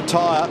spot on a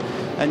tyre.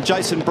 And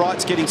Jason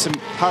Bright's getting some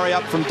hurry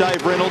up from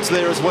Dave Reynolds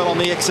there as well on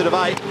the exit of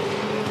 8.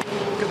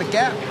 Look at the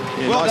gap.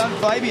 Yeah, well nice.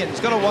 Done, Fabian. He's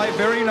got away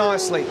very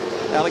nicely.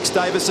 Alex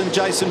Davison,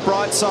 Jason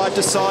Bright side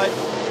to side.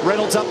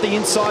 Reynolds up the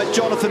inside.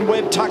 Jonathan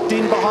Webb tucked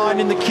in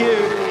behind in the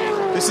queue.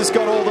 This has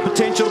got all the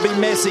potential to be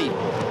messy.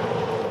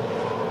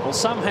 Well,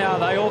 somehow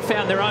they all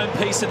found their own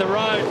piece of the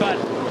road, but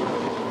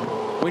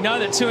we know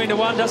that 2 into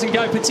 1 doesn't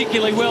go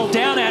particularly well.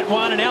 Down at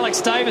 1, and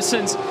Alex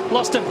Davison's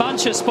lost a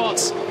bunch of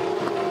spots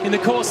in the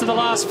course of the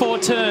last 4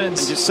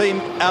 turns. And you see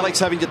Alex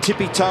having to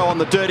tippy toe on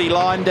the dirty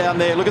line down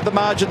there. Look at the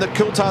margin that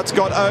Coulthard's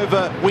got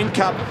over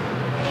Whincup.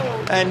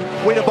 And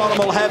Winterbottom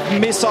will have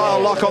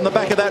missile lock on the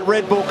back of that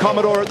Red Bull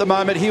Commodore at the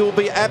moment. He will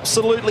be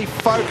absolutely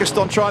focused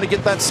on trying to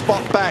get that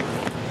spot back.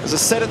 As I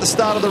said at the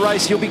start of the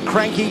race, he'll be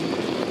cranky.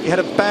 He had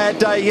a bad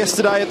day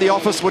yesterday at the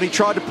office when he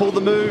tried to pull the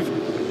move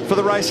for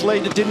the race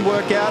lead. It didn't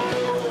work out.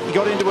 He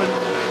got into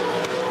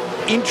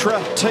an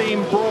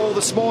intra-team brawl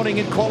this morning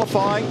in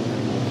qualifying.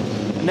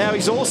 And now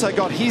he's also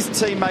got his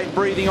teammate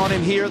breathing on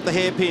him here at the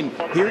hairpin.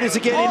 Here it is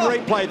again in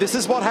replay. This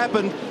is what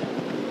happened.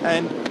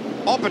 And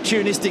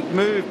opportunistic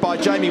move by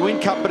Jamie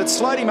Whincup, but it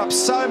slowed him up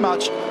so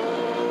much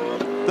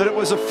that it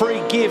was a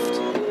free gift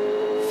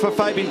for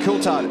Fabian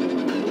Coulthard.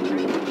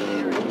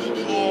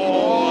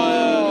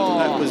 Oh,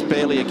 that was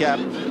barely a gap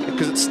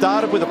because it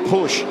started with a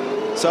push.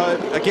 So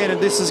again,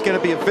 this is going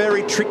to be a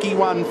very tricky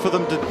one for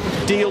them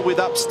to deal with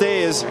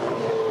upstairs.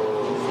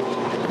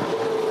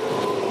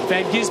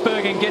 Van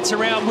Gisbergen gets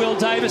around Will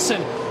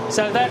Davison,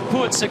 so that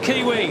puts a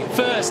Kiwi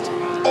first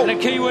and a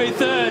Kiwi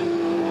third.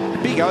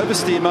 Big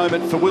oversteer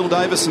moment for Will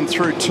Davison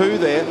through 2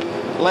 there.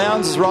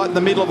 Lowndes is right in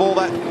the middle of all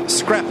that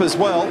scrap as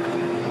well.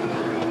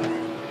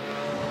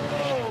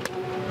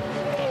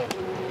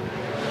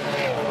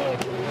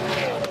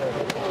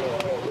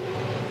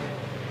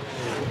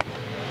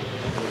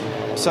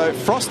 So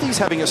Frosty's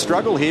having a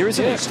struggle here,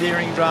 isn't he?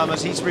 Steering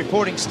dramas. He's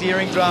reporting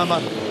steering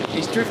drama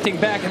He's drifting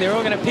back, and they're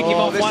all going to pick him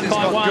off one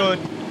by one. Good.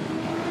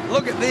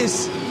 Look at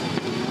this.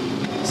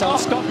 So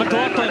Scott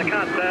McLaughlin.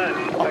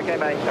 Okay,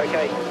 mate,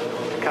 okay.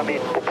 Come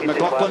in.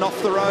 McLaughlin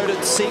off the road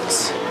at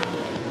 6.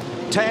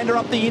 Tander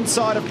up the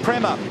inside of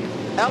Prema.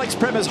 Alex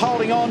Prema's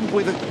holding on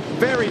with a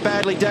very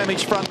badly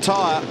damaged front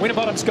tyre.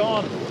 Winterbottom's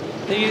gone.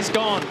 He is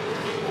gone.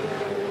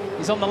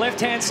 He's on the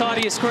left-hand side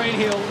of your screen.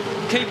 He'll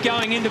keep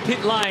going into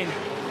pit lane.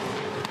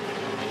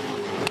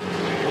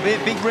 Well, there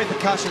are big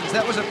repercussions.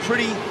 That was a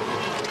pretty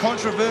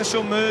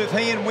controversial move.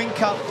 He and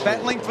Whincup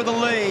battling for the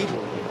lead.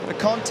 The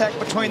contact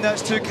between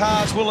those two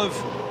cars will have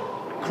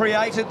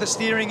created the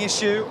steering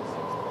issue.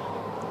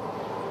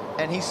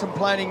 And he's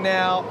complaining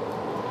now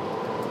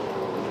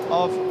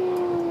of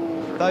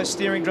those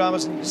steering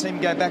dramas, and you see him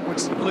go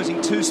backwards,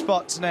 losing 2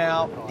 spots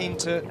now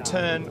into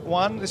turn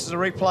 1. This is a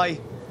replay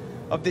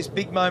of this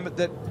big moment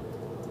that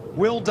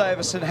Will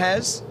Davison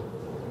has.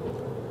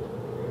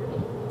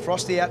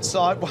 Frosty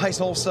outside,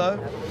 Waze also.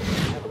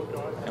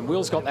 And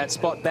Will's got that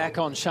spot back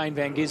on Shane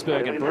Van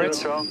Gisbergen.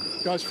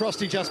 Brett. Guys,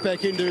 Frosty just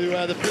back into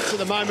the pits at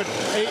the moment.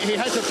 He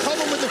has a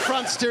problem with the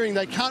front steering.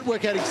 They can't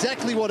work out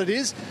exactly what it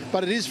is,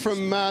 but it is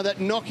from that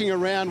knocking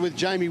around with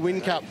Jamie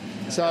Whincup.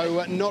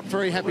 So not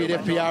very happy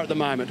at FPR at the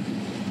moment.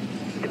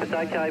 If it's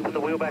okay, put the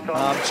wheel back on.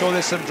 I'm sure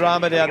there's some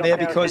drama down there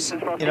because,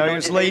 you know, he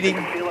was leading.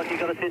 Feel like you've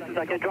got assistance.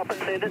 Okay, drop it,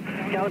 send it.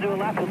 Go and do a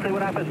lap. We'll see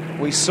what happens.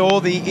 We saw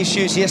the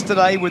issues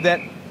yesterday with that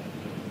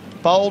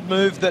bold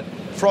move that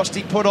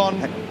Frosty put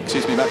on.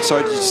 Excuse me, Matt.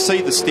 So did you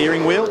see the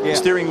steering wheel? Yeah. The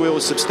steering wheel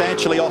was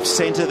substantially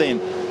off-centre then.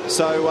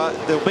 So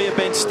there'll be a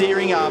bent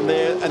steering arm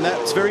there, and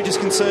that's very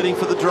disconcerting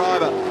for the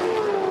driver.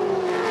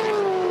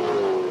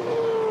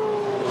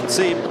 You can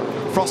see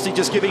Frosty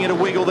just giving it a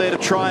wiggle there to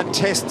try and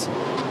test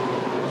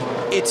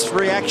its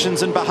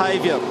reactions and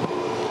behaviour.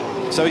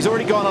 So he's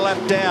already gone a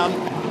lap down.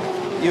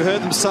 You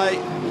heard them say,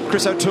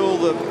 Chris O'Toole,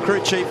 the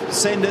crew chief,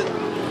 send it,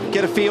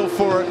 get a feel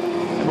for it,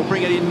 and we'll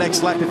bring it in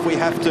next lap if we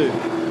have to.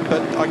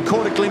 But I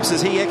caught a glimpse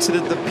as he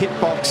exited the pit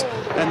box,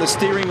 and the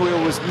steering wheel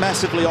was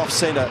massively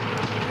off-centre.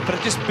 But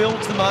it just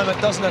builds the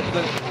moment, doesn't it?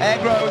 The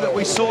aggro that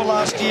we saw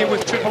last year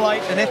with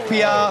 888 and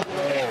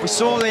FPR. We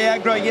saw the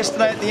aggro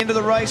yesterday at the end of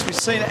the race. We've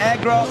seen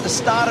aggro at the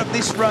start of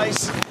this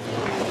race.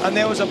 And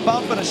there was a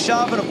bump and a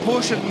shove and a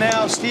push, and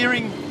now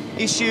steering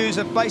issues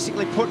have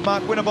basically put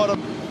Mark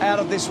Winterbottom out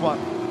of this one.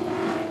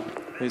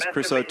 Here's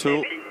Chris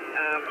O'Toole. And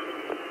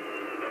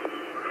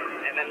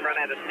then run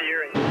out of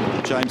steering.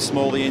 James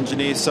Small, the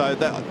engineer. So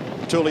that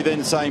Tooley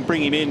then saying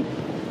bring him in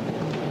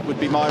would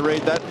be my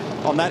read that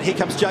on that. Here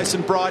comes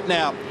Jason Bright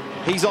now.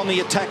 He's on the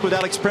attack with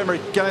Alex Prema.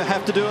 Going to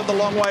have to do it the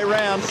long way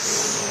round.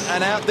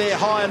 And out there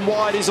high and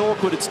wide is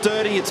awkward. It's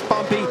dirty, it's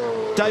bumpy.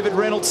 David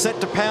Reynolds set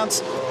to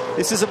pounce.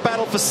 This is a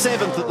battle for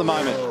 7th at the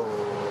moment.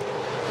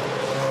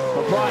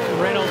 Well, Bright and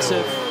Reynolds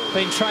have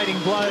been trading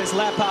blows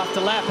lap after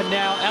lap, and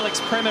now Alex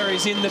Prema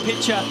is in the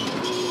picture.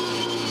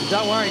 And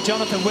don't worry,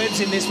 Jonathan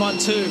Webb's in this one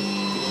too.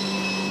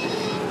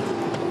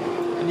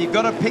 And you've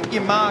got to pick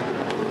your mark.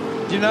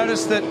 Do you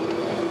notice that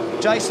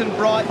Jason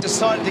Bright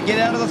decided to get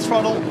out of the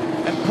throttle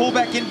and pull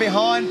back in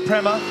behind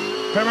Prema?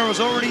 Prema was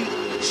already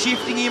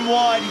shifting him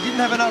wide. He didn't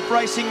have enough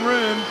racing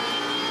room.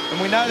 And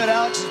we know that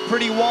Alex is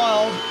pretty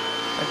wild.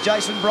 And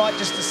Jason Bright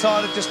just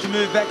decided just to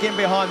move back in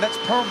behind. That's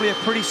probably a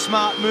pretty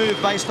smart move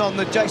based on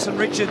the Jason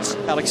Richards.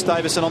 Alex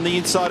Davison on the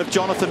inside of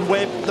Jonathan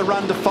Webb, the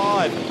run to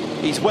 5.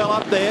 He's well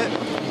up there.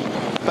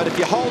 But if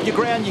you hold your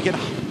ground, you can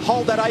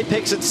hold that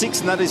apex at 6,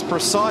 and that is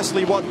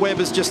precisely what Webb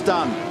has just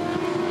done.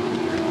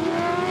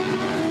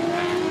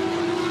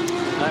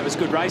 That was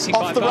good racing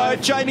off the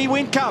road, Jamie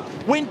Whincup.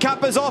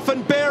 Whincup is off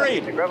and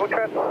buried. Gravel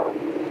trap.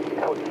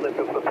 Slip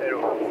of the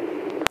pedal.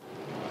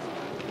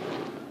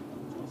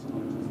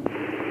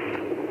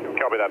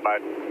 Copy that,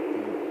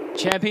 mate.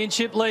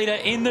 Championship leader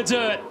in the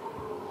dirt.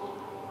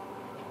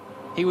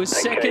 He was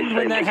second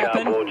when that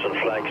happened. Boards and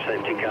flags,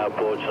 safety car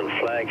boards and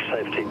flags,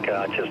 safety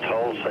car just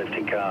hold,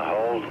 safety car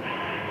hold.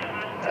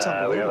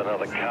 We have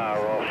another car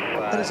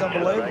off. That is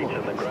unbelievable.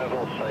 In the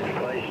gravel, safe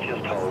place,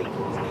 just hold.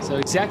 So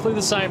exactly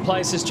the same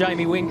place as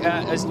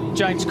as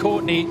James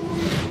Courtney.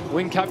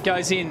 Whincup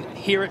goes in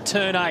here at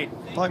turn 8.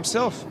 By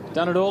himself.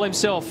 Done it all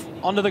himself.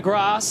 Onto the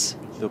grass.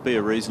 There'll be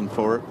a reason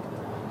for it.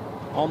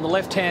 On the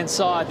left-hand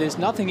side, there's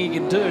nothing he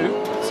can do.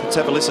 So let's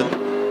have a listen.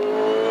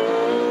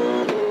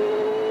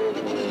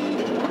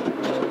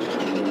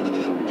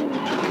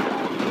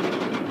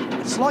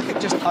 It's like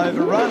it just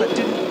overrun. It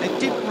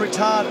didn't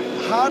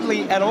retard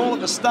hardly at all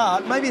at the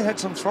start. Maybe it had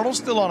some throttle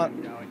still on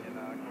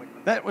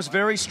it. That was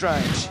very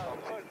strange.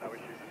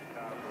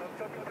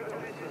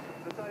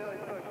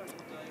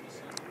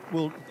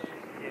 Well,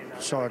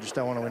 sorry, I just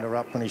don't want to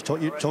interrupt when he's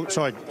talking.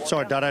 Sorry,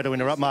 Duddo, to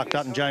interrupt Mark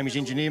Dutton, Jamie's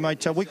engineer,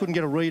 mate. We couldn't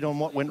get a read on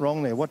what went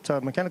wrong there. What,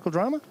 mechanical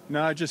drama?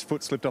 No, just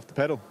foot slipped off the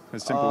pedal.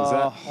 As simple as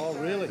that. Oh,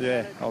 really?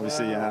 Yeah,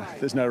 obviously,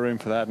 there's no room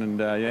for that, and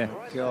yeah.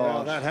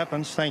 God, that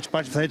happens. Thanks,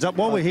 Budge, for the heads up.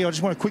 While we're here, I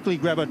just want to quickly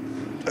grab a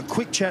a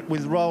quick chat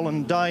with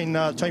Roland Dane,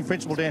 team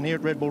principal down here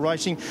at Red Bull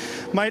Racing.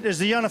 Mate, as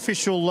the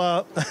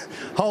unofficial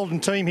Holden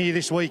team here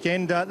this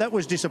weekend, that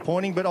was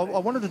disappointing, but I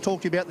wanted to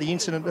talk to you about the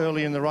incident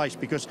early in the race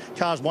because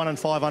cars 1 and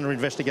 5 under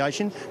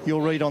investigation.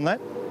 Your read on that?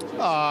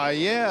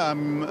 Yeah,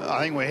 I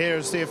think we're here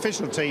as the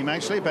official team,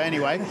 actually. But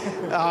anyway,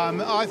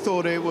 I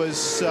thought it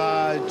was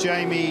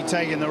Jamie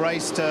taking the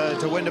race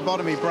to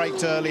Winterbottom. He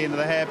braked early into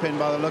the hairpin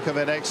by the look of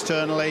it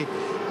externally.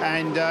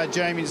 And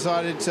Jamie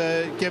decided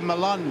to give him a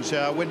lunge.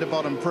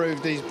 Winterbottom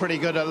proved he's pretty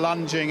good at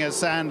lunging at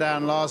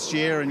Sandown last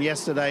year and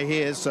yesterday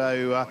here.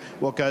 So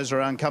what goes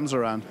around comes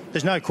around.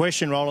 There's no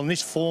question, Roland.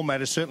 This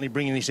format is certainly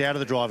bringing this out of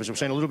the drivers. We've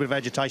seen a little bit of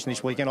agitation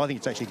this weekend. I think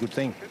it's actually a good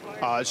thing.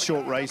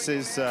 Short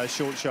races,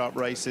 short, sharp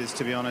races,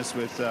 to be honest,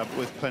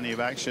 with plenty of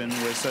action.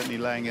 We're certainly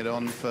laying it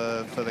on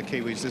for the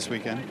Kiwis this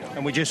weekend.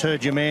 And we just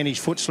heard your man, his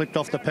foot slipped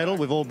off the pedal.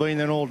 We've all been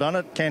there and all done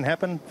it. Can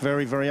happen.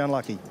 Very, very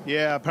unlucky.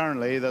 Yeah,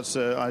 apparently. That's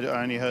I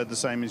only heard the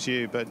same as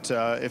you, but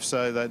if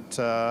so,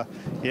 that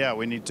yeah,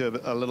 we need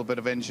a little bit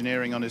of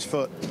engineering on his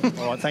foot.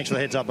 All right, thanks for the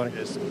heads up, buddy.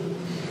 Yes.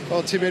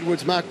 Well, Tim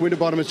Edwards, Mark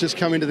Winterbottom has just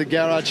come into the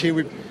garage here.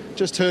 We've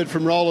just heard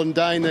from Roland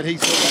Dane that he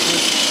thought that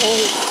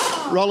was all.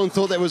 Roland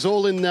thought that was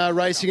all in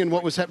racing and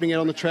what was happening out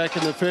on the track,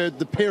 and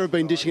the pair have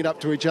been dishing it up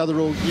to each other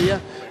all year.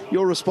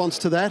 Your response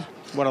to that?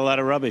 What a load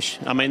of rubbish.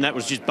 I mean, that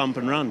was just bump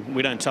and run.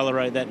 We don't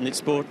tolerate that in this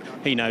sport.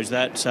 He knows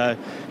that, so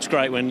it's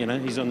great when, you know,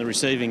 he's on the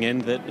receiving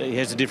end that he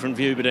has a different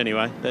view. But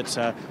anyway, that's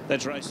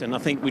racing. I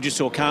think we just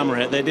saw karma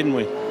out there, didn't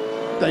we?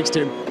 Thanks,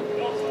 Tim.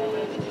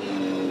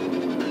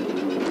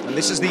 And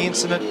this is the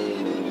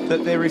incident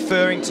that they're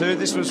referring to.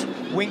 This was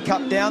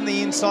Whincup down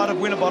the inside of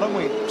Winterbottom.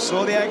 We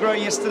saw the aggro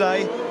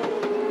yesterday.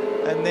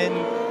 And then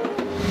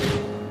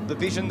the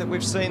vision that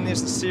we've seen,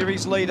 there's the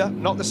series leader,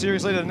 not the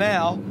series leader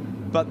now,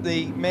 but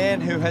the man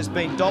who has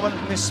been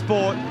dominant in this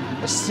sport.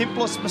 The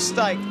simplest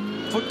mistake,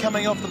 foot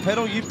coming off the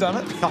pedal. You've done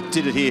it. I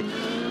did it here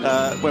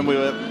when we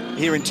were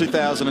here in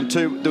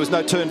 2002. There was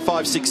no turn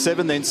 5, 6,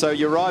 7 then, so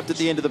you arrived at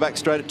the end of the back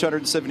straight at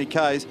 270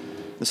 k's.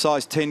 The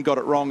size 10 got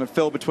it wrong and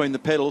fell between the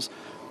pedals.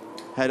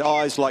 Had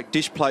eyes like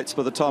dish plates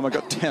by the time I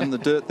got down in the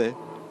dirt there.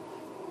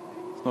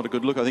 Not a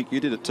good look. I think you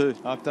did it too.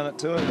 I've done it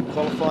too,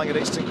 qualifying at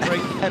Eastern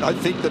Creek. And I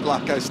think that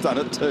Larko's done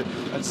it too.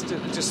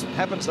 It just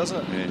happens, doesn't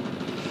it? Yeah.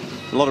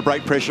 A lot of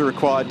brake pressure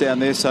required down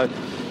there, so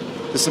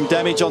there's some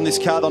damage on this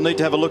car. They'll need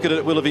to have a look at it.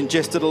 It will have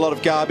ingested a lot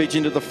of garbage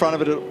into the front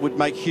of it. It would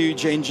make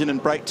huge engine and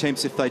brake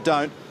temps if they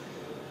don't.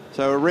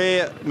 So a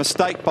rare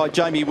mistake by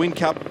Jamie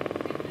Whincup.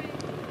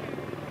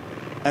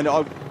 And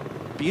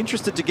I'd be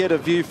interested to get a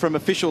view from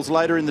officials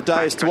later in the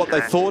day as to what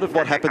they thought of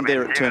what happened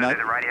there at turn 8.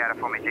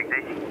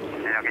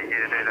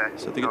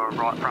 So they're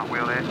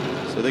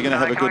going to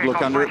have a good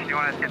look under it.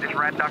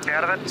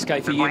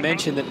 Scafey, you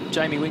mentioned that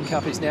Jamie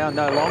Whincup is now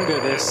no longer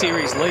the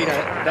series leader.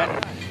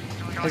 That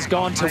has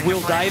gone to Will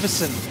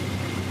Davison.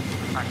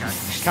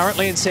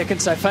 Currently in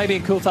second, so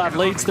Fabian Coulthard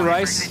leads the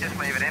race.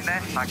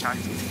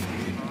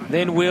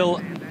 Then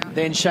Will,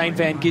 then Shane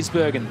van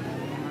Gisbergen.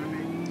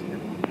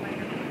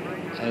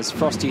 As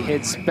Frosty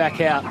heads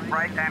back out.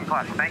 Brake and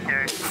clutch, thank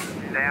you.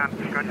 Down,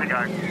 good to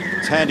go.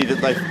 It's handy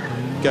that they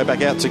go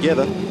back out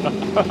together.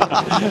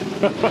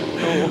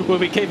 We'll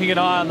be keeping an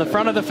eye on the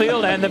front of the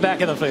field and the back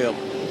of the field.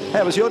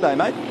 How was your day,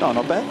 mate? Oh,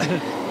 not bad.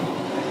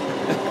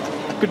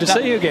 Good to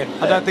see you again.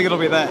 I don't think it'll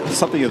be that.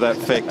 Something of that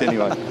effect,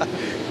 anyway.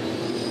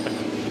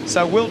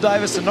 So Will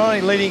Davison not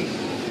only leading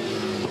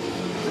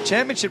the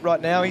championship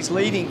right now, he's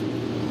leading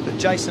the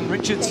Jason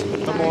Richards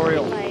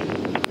Memorial.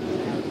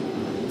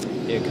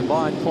 Yeah,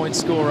 combined point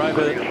score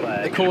over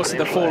the course of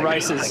the 4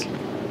 races.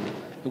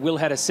 Will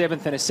had a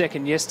 7th and a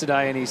 2nd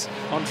yesterday, and he's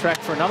on track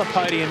for another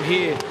podium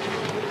here.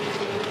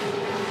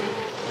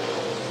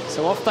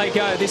 So off they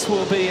go. This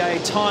will be a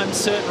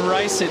time-certain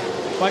race. It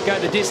won't go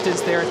the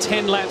distance. There are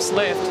 10 laps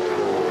left.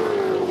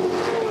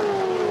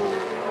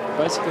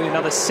 Basically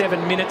another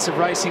 7 minutes of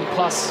racing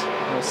plus,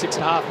 or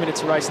 6.5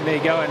 minutes of racing. There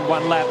you go, and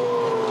 1 lap.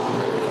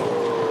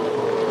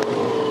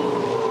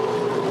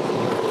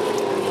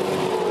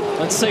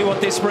 Let's see what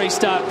this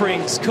restart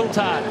brings.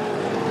 Coulthard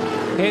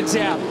heads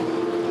out.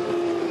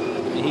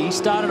 He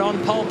started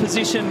on pole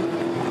position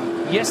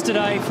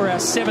yesterday for our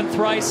 7th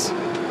race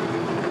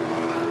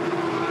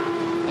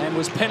and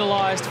was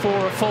penalised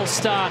for a false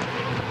start.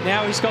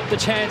 Now he's got the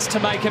chance to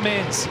make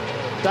amends.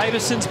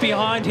 Davison's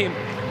behind him.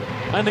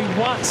 Only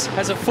once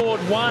has a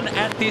Ford won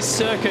at this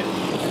circuit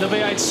in the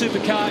V8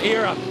 Supercar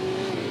era.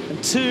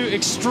 And 2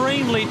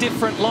 extremely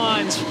different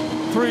lines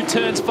through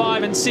turns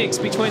 5 and 6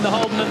 between the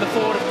Holden and the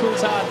Ford of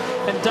Coulthard,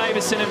 and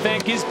Davison and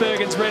Van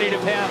Gisbergen's ready to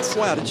pounce.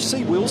 Wow, did you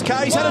see Will's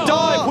car? He's had a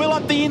dive. Will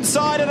up the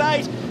inside at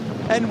 8.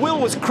 And Will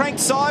was cranked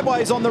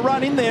sideways on the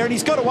run in there, and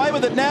he's got away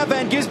with it now.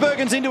 Van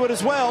Gisbergen's into it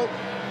as well.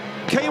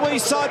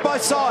 Kiwis side by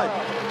side.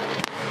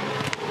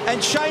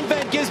 And Shane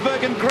Van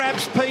Gisbergen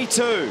grabs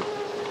P2.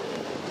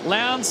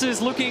 Lowndes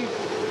is looking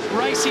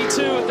racy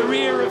too at the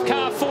rear of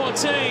car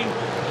 14.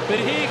 But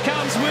here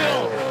comes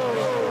Will.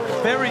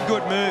 Very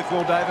good move,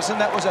 Will Davison.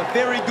 That was a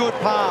very good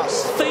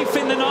pass. Thief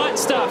in the night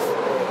stuff.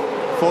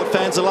 Ford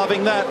fans are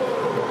loving that.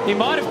 He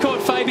might have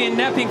caught Fabian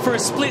napping for a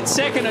split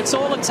second. It's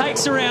all it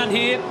takes around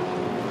here.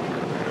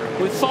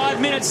 With 5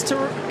 minutes to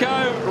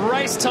go,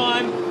 race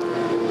time.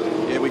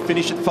 Yeah, we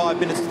finish at 5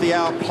 minutes to the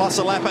hour, plus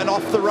a lap and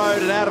off the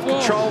road and out of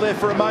control there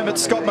for a moment.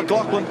 Scott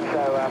McLaughlin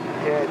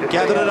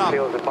gathered it up.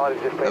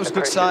 That was a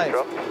good save.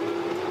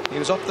 He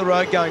was off the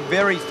road going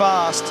very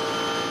fast.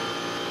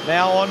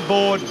 Now on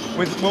board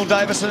with Will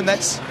Davison.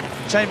 That's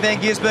Shane Van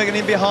Giersbergen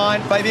in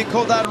behind. Fabian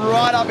Coulthard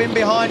right up in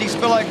behind his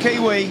fellow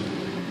Kiwi.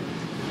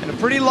 And a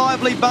pretty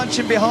lively bunch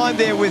in behind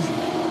there with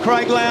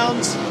Craig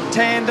Lowndes,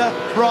 Tander,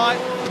 Bright,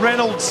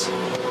 Reynolds.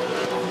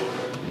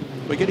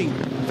 We're getting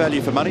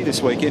value for money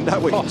this weekend,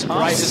 don't we? Oh, it's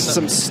great, isn't it?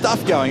 Some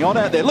stuff going on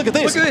out there. Look at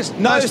this. Look at this.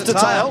 Nose to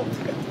tail.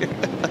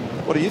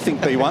 What do you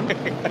think,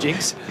 B1?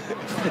 Jinx.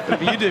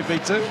 Whatever you do,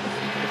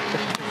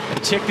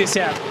 B2. Check this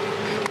out.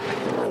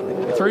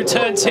 Through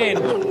turn 10.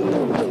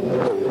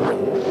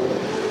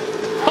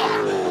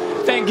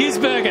 Van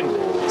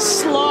Gisbergen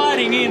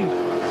sliding in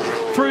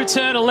through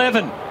turn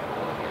 11.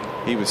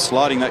 He was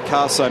sliding that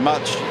car so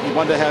much. You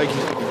wonder how he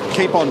can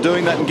keep on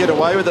doing that and get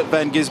away with it,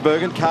 Van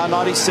Gisbergen. Car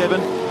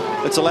 97.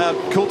 It's allowed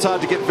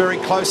Coulthard to get very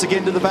close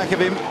again to the back of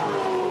him.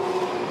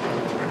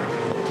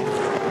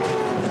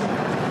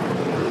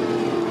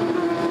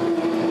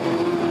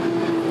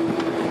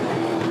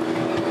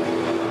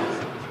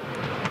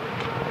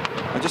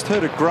 I just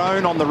heard a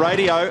groan on the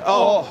radio.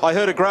 Oh, I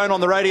heard a groan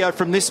on the radio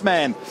from this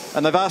man,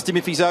 and they've asked him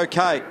if he's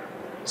okay.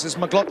 This is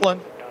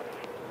McLaughlin.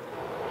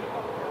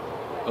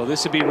 Well,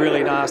 this would be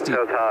really nasty.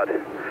 That was hard.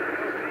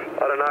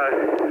 I don't know.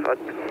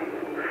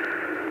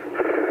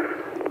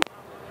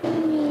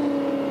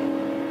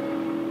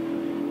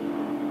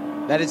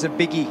 That is a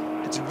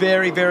biggie. It's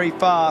very, very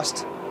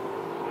fast.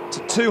 It's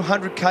a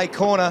 200k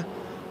corner.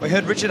 We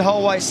heard Richard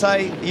Holway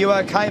say, "Are you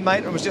okay,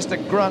 mate?" It was just a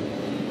grunt.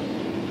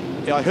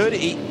 Yeah, I heard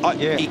it.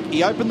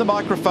 He opened the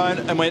microphone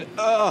and went,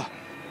 "Ugh."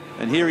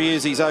 And here he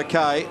is, he's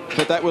okay.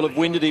 But that will have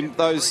winded him.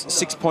 Those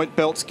 6-point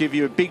belts give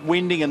you a big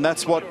winding, and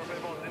that's what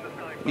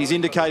he's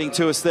indicating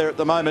to us there at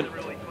the moment.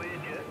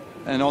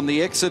 And on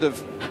the exit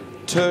of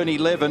turn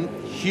 11,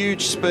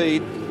 huge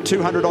speed,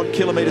 200 odd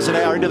kilometres an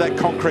hour into that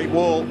concrete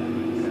wall.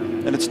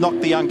 And it's knocked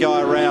the young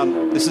guy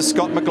around. This is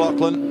Scott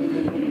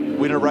McLaughlin,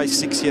 winner race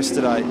 6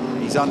 yesterday.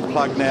 He's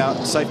unplugged now,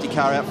 safety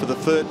car out for the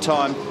 3rd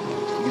time.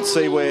 You can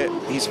see where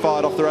he's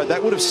fired off the road.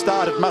 That would have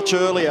started much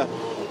earlier.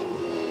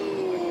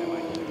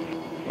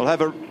 We'll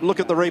have a look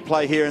at the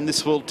replay here, and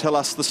this will tell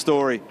us the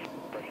story.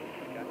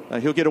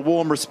 He'll get a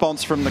warm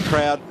response from the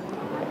crowd.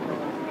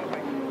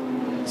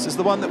 This is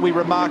the one that we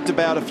remarked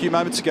about a few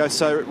moments ago,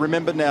 so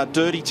remember now,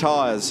 dirty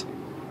tyres.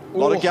 A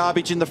lot of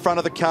garbage in the front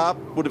of the car,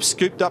 would have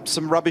scooped up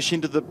some rubbish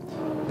into the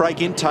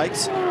brake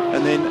intakes,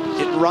 and then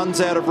it runs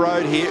out of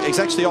road here. He's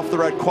actually off the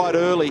road quite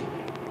early.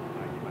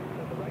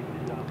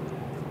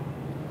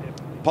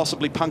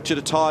 Possibly punctured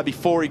a tyre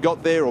before he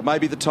got there, or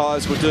maybe the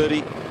tyres were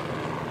dirty.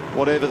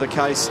 Whatever the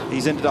case,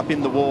 he's ended up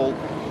in the wall.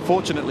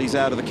 Fortunately, he's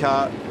out of the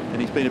car, and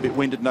he's been a bit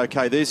winded and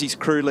okay. There's his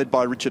crew led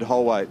by Richard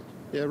Holway.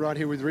 Yeah, right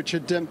here with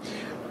Richard.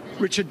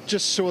 Richard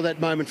just saw that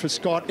moment for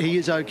Scott. He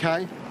is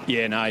okay.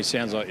 Yeah, no, he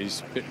sounds like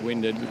he's a bit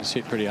winded. He's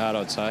hit pretty hard,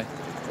 I'd say.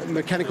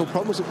 Mechanical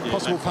problem, was it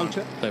possible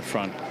puncture? Left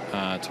front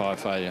tyre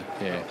failure,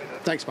 yeah.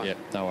 Thanks, mate. Yeah,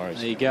 no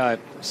worries. There you go.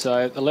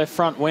 So the left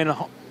front went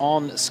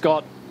on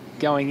Scott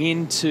going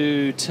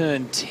into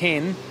turn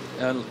 10.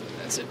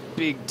 That's a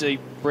big, deep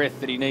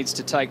breath that he needs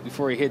to take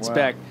before he heads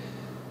back.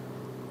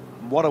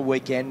 What a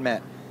weekend,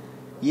 Matt.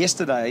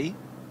 Yesterday,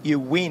 you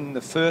win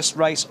the first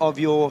race of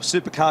your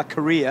supercar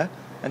career,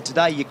 and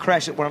today you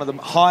crash at one of the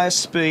highest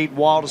speed,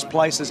 wildest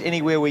places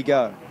anywhere we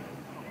go.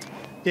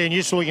 Yeah, and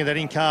you're just looking at that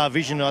in-car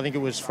vision. I think it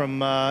was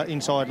from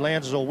inside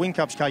Lowndes or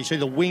Whincup's car. You see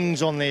the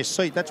wings on their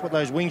seat. That's what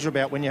those wings are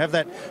about. When you have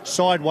that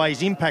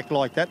sideways impact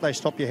like that, they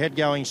stop your head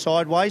going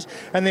sideways.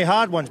 And they're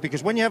hard ones,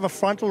 because when you have a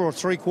frontal or a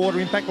three-quarter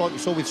impact like we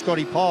saw with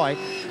Scotty Pye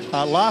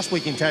last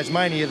week in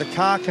Tasmania, the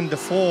car can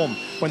deform.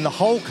 When the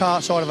whole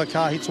car side of a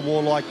car hits a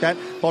wall like that,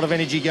 a lot of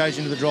energy goes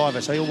into the driver.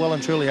 So he'll well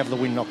and truly have the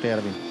wind knocked out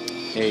of him.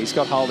 Yeah, he's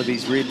got hold of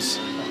his ribs,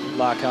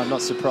 Larko,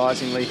 not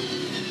surprisingly.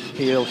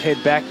 He'll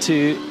head back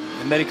to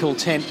the medical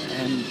tent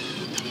and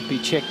be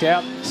checked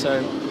out.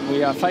 So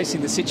we are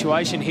facing the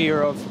situation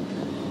here of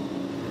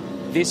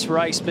this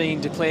race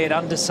being declared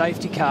under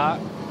safety car.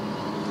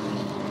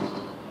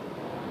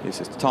 Yes,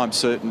 it's time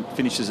certain.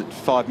 Finishes at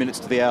 5 minutes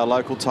to the hour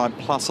local time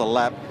plus a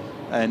lap.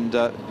 And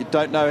you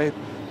don't know,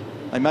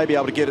 they may be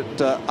able to get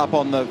it up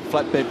on the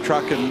flatbed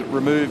truck and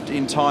removed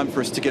in time for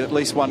us to get at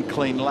least one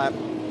clean lap.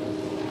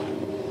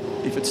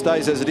 If it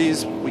stays as it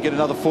is, we get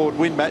another forward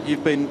win, Matt.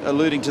 You've been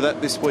alluding to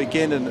that this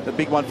weekend, and a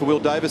big one for Will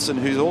Davison,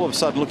 who's all of a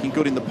sudden looking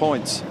good in the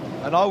points.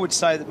 And I would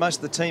say that most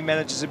of the team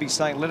managers would be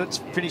saying, let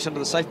it finish under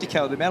the safety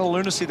car. The amount of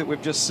lunacy that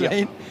we've just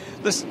seen.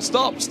 Listen,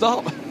 stop.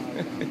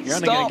 You're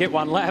only going to get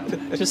one lap.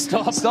 Just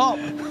stop. Stop.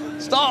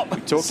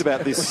 We talked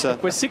about this.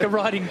 We're sick of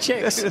writing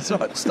checks. That's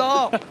right.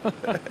 Stop.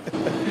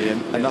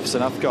 Yeah, enough's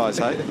enough, guys,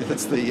 hey?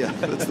 That's the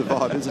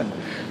vibe, isn't it?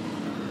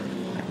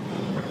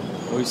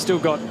 We've still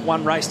got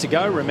one race to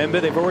go,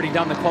 remember. They've already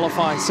done the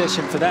qualifying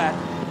session for that.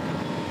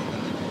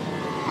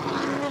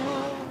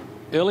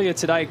 Earlier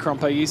today,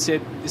 Crompo, you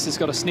said this has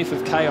got a sniff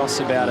of chaos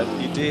about it.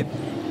 You did.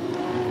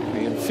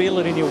 You can feel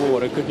it in your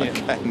water, couldn't you?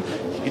 Okay.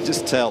 You can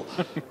just tell.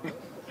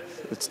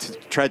 It's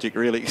tragic,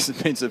 really, because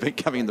it means they've been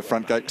coming in the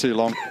front gate too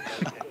long.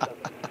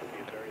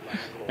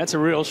 That's a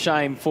real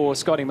shame for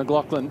Scotty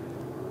McLaughlin.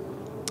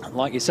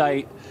 Like you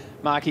say,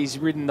 Mark, he's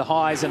ridden the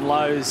highs and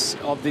lows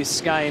of this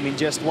game in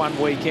just one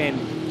weekend.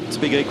 It's a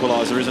big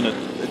equaliser, isn't it?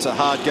 It's a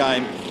hard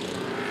game.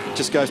 It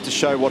just goes to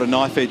show what a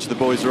knife edge the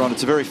boys are on.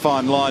 It's a very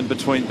fine line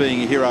between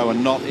being a hero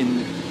and not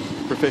in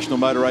professional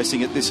motor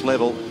racing at this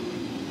level.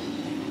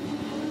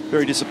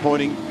 Very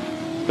disappointing,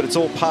 but it's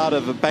all part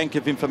of a bank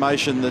of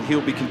information that he'll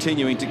be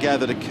continuing to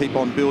gather to keep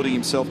on building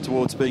himself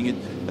towards being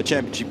a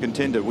championship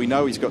contender. We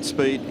know he's got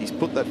speed. He's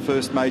put that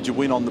first major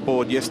win on the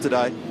board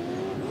yesterday.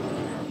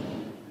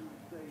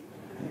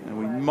 And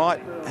we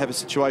might have a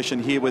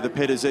situation here where the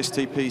Petters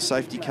STP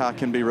safety car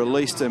can be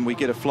released and we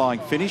get a flying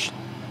finish.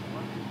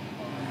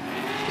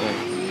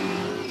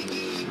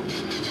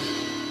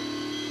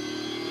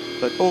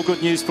 But all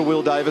good news for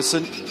Will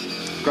Davison.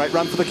 Great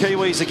run for the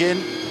Kiwis again.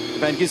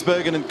 Van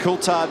Gisbergen and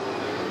Coulthard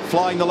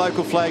flying the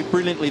local flag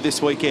brilliantly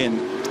this weekend.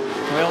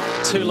 Well,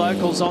 2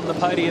 locals on the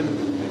podium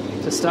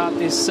to start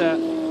this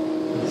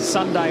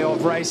Sunday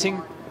of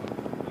racing.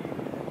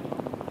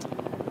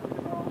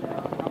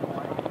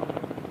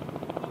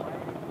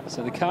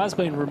 So the car's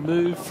been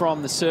removed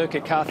from the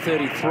circuit, car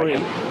 33.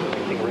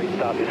 Expecting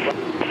restart this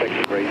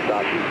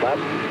lap.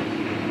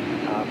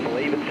 I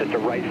believe it's set to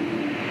race.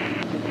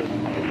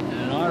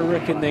 And I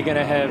reckon they're going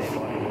to have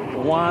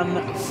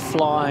 1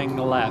 flying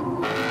lap.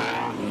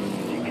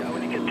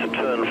 When you get to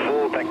turn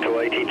 4, back to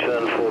 80,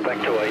 turn 4,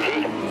 back to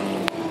 80.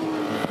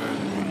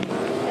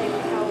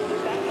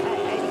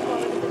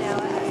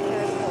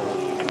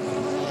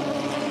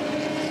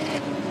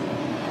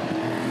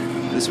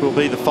 This will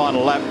be the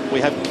final lap. We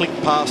have clicked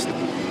past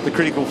the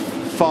critical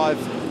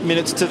 5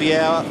 minutes to the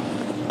hour.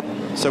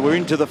 So we're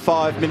into the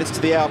 5 minutes to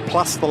the hour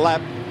plus the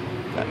lap.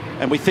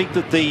 And we think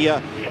that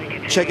the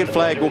checkered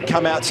flag will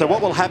come out. So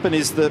what will happen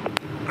is the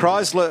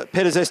Chrysler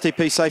Petters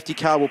STP safety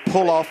car will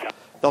pull off.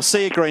 They'll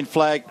see a green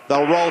flag.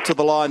 They'll roll to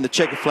the line. The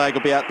checkered flag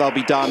will be out. They'll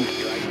be done.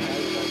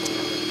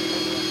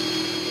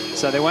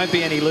 So there won't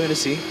be any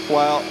lunacy.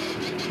 Well,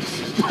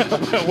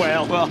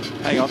 well,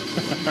 hang on.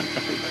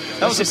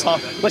 Let's just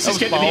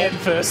get to the end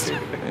first.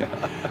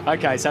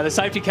 Okay, so the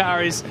safety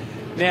car is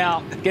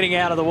now getting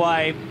out of the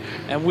way,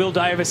 and Will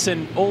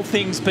Davison, all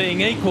things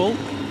being equal,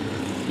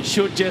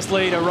 should just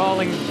lead a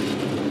rolling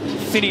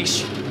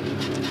finish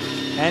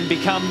and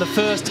become the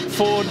first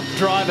Ford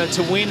driver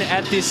to win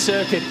at this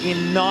circuit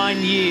in 9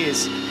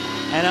 years,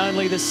 and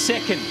only the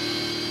second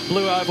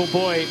Blue Oval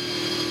boy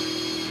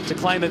to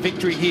claim a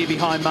victory here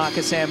behind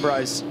Marcus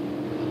Ambrose.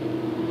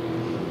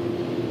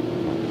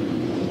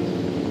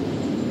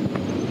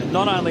 And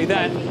not only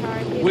that,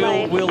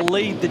 Will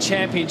lead the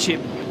championship.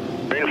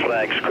 Green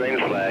flags, green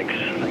flags.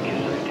 Thank you,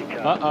 safety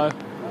car. Uh-oh.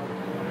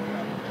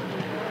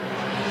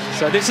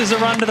 So this is a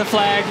run to the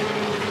flag.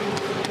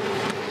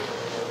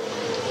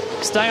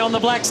 Stay on the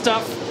black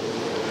stuff.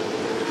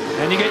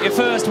 And you get your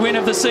first win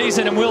of the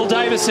season, and Will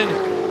Davison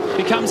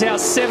becomes our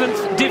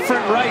 7th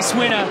different race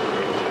winner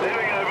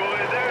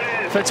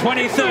for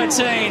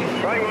 2013.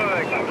 Great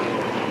work.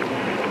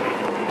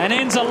 And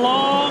ends a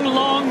long,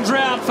 long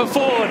drought for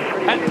Ford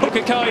at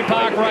Pukekohe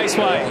Park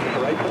Raceway.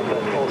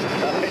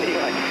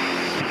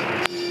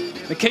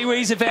 The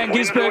Kiwis are Van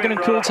Gisbergen and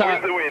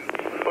Coulthard.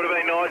 Would have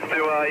been nice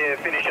to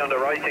finish under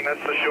racing,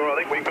 that's for sure. I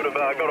think we could have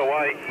got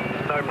away,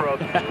 no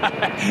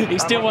problem. He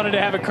still wanted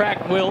to have a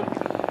crack, Will.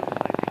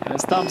 And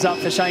it's thumbs up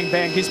for Shane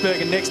Van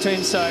Gisbergen next to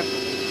him. So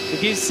the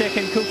Giz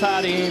second,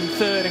 Coulthard in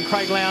 3rd, and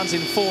Craig Lowndes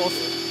in 4th.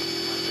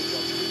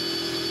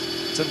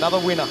 It's another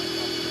winner.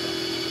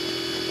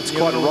 It's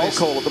quite a roll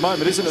call at the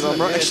moment, isn't it?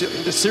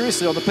 Actually,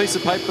 seriously, on the piece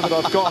of paper that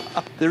I've got,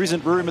 there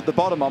isn't room at the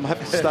bottom. I'm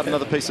happy to start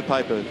another piece of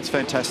paper. It's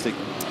fantastic.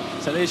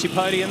 So there's your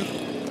podium.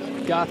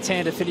 Garth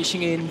Tander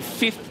finishing in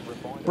 5th.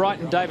 Bright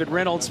and David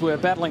Reynolds were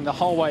battling the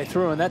whole way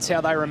through, and that's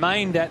how they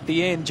remained at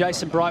the end.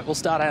 Jason Bright will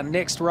start our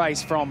next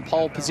race from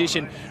pole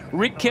position.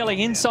 Rick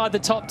Kelly inside the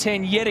top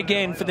 10 yet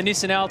again for the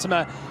Nissan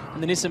Altima,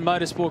 and the Nissan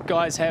Motorsport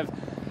guys have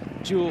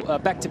dual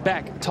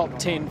back-to-back top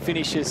 10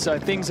 finishes, so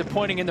things are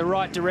pointing in the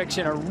right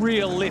direction. A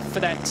real lift for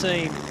that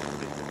team.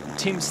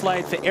 Tim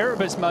Slade for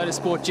Erebus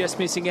Motorsport just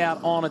missing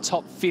out on a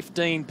top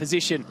 15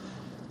 position.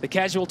 The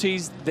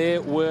casualties,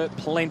 there were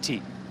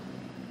plenty.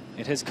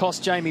 It has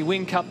cost Jamie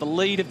Whincup the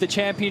lead of the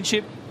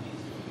championship.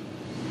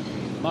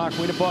 Mark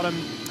Winterbottom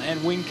and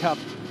Whincup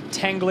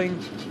tangling.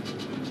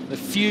 The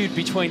feud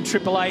between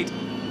Triple Eight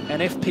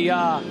and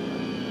FPR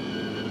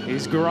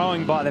is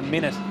growing by the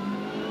minute.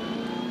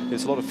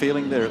 There's a lot of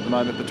feeling there at the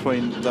moment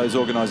between those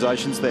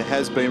organisations. There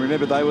has been.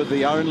 Remember, they were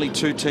the only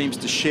 2 teams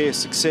to share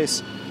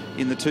success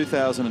in the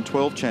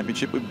 2012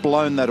 championship. We've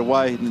blown that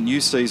away in the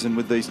new season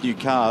with these new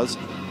cars.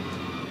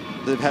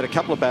 They've had a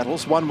couple of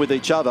battles, one with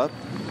each other,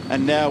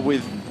 and now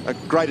with a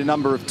greater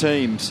number of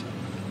teams.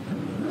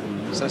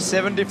 So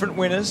 7 different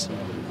winners,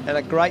 and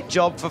a great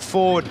job for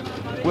Ford.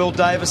 Will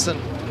Davison,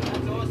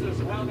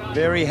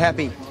 very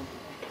happy.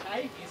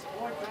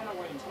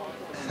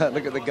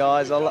 Look at the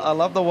guys. I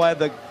love the way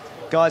the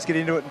guys get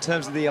into it in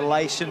terms of the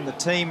elation, the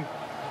team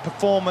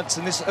performance,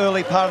 and this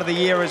early part of the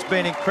year has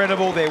been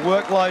incredible. Their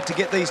workload to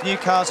get these new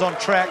cars on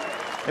track.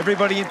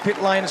 Everybody in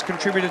pit lane has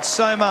contributed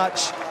so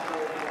much,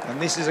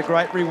 and this is a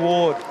great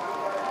reward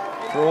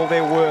for all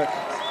their work.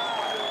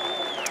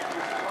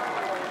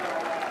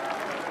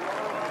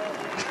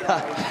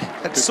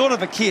 It's sort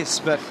of a kiss,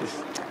 but...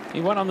 He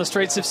won on the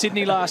streets of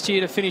Sydney last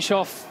year to finish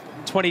off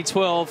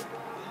 2012.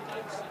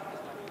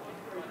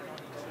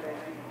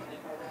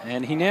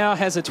 And he now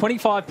has a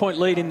 25-point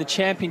lead in the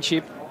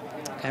championship.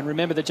 And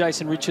remember the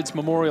Jason Richards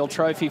Memorial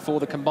Trophy for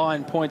the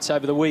combined points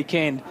over the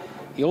weekend.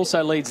 He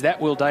also leads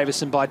that Will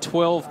Davison by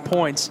 12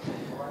 points.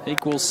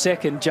 Equals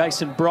second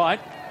Jason Bright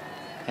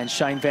and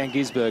Shane Van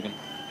Gisbergen.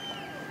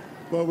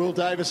 Well, Will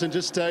Davison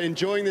just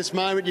enjoying this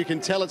moment. You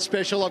can tell it's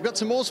special. I've got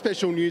some more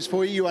special news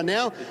for you. You are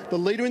now the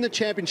leader in the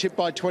championship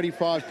by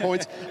 25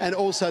 points and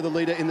also the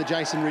leader in the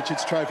Jason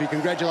Richards Trophy.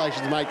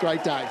 Congratulations, mate.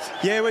 Great day.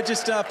 Yeah, we're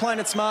just playing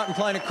it smart and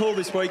playing it cool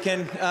this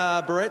weekend,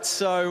 Barrett.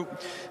 So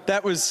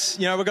that was,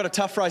 you know, we've got a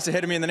tough race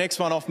ahead of me in the next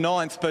one off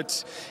 9th,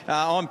 but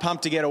I'm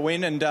pumped to get a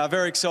win and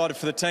very excited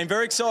for the team.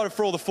 Very excited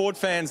for all the Ford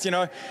fans. You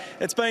know,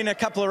 it's been a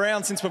couple of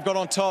rounds since we've got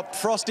on top.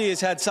 Frosty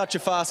has had such a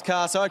fast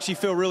car, so I actually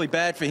feel really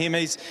bad for him.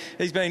 He's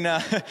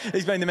been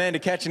he's been the man to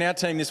catch in our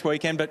team this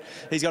weekend, but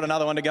he's got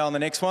another one to go on the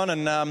next one. And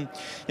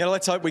you know,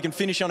 let's hope we can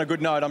finish on a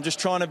good note. I'm just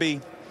trying to be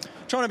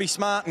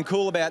smart and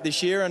cool about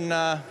this year and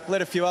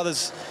let a few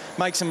others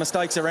make some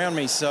mistakes around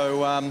me.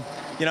 So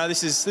you know,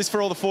 this is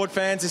for all the Ford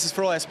fans. This is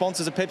for all our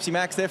sponsors at Pepsi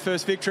Max, their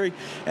first victory,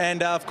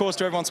 and of course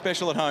to everyone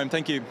special at home.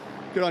 Thank you.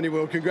 Good on you,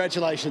 Will.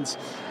 Congratulations.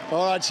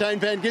 All right, Shane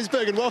Van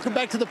Gisbergen, welcome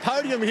back to the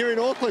podium here in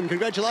Auckland.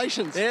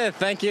 Congratulations. Yeah,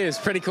 thank you. It's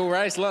a pretty cool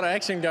race. A lot of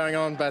action going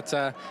on, but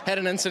had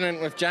an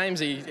incident with James.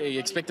 He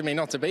expected me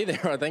not to be there,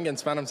 I think, and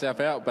spun himself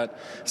out. But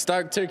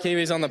stoked, 2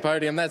 Kiwis on the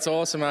podium. That's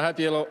awesome. I hope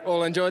you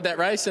all enjoyed that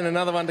race and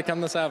another one to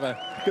come this Savo.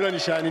 Good on you,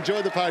 Shane.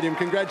 Enjoy the podium.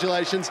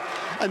 Congratulations.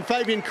 And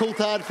Fabian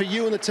Coulthard, for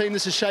you and the team,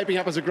 this is shaping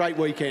up as a great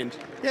weekend.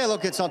 Yeah,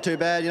 look, it's not too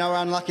bad. You know, we're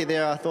unlucky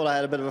there. I thought I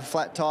had a bit of a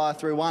flat tyre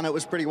through one. It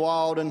was pretty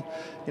wild, and,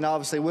 you know,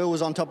 obviously Will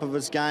was on top of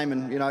his game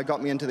and, you know,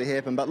 got me into the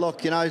hairpin. But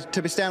look, you know,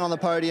 to be standing on the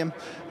podium,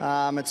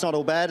 it's not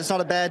all bad. It's not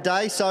a bad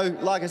day. So,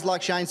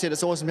 like Shane said,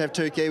 it's awesome to have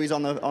 2 Kiwis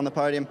on the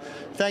podium.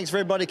 Thanks for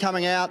everybody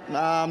coming out.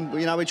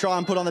 You know, we try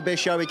and put on the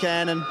best show we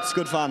can, and it's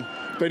good fun.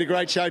 Been a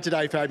great show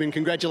today, Fabian.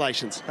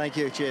 Congratulations. Thank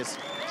you. Cheers.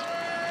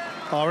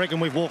 I reckon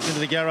we've walked into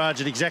the garage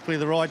at exactly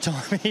the right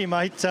time here,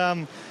 mate.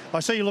 I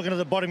see you looking at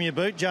the bottom of your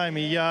boot,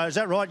 Jamie. Is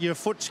that right? Your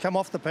foot's come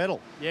off the pedal?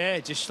 Yeah,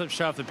 it just slipped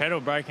straight off the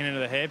pedal, breaking into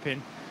the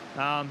hairpin.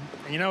 And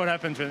you know what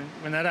happens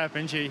when that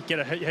happens? You get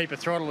a heap of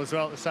throttle as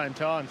well at the same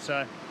time.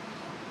 So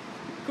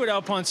good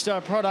Alpine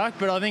Star product,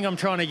 but I think I'm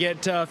trying to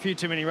get a few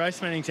too many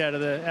race meetings out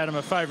of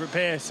my favourite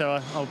pair.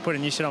 So I'll put a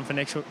new set on for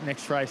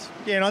next race.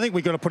 Yeah, and I think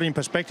we've got to put it in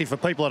perspective for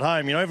people at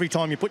home. You know, every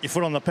time you put your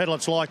foot on the pedal,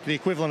 it's like the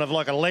equivalent of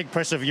like a leg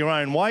press of your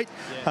own weight,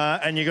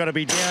 and you've got to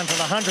be down to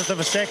the 100th of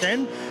a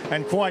second.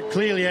 And quite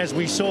clearly, as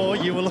we saw,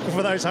 you were looking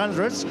for those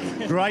hundredths.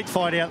 Great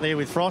fight out there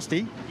with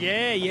Frosty.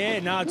 Yeah,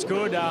 no, it's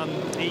good.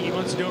 He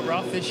wants to do it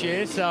rough this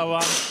year, so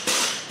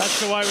that's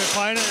the way we're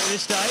playing it at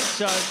this stage.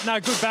 So, no,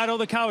 good battle.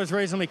 The car was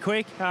reasonably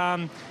quick.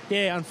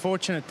 Yeah,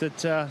 unfortunate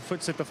that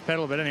foot slipped off the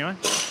pedal, but anyway.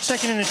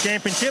 Second in the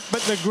championship,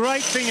 but the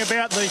great thing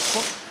about these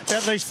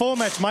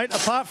formats, mate,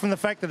 apart from the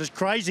fact that it's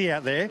crazy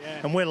out there,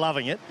 and we're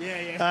loving it,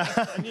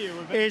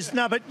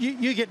 but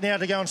you get now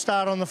to go and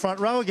start on the front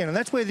row again, and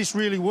that's where this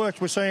really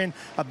works. We're seeing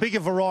a bigger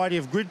variety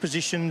of grid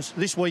positions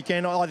this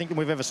weekend, I think, than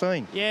we've ever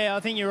seen. Yeah, I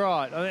think you're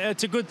right.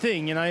 It's a good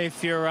thing, you know,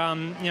 if you're,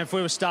 you know, if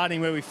we were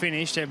starting where we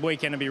finished, that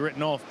weekend would be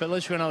written off, but at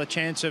least we've got another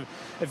chance of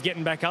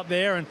getting back up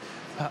there, and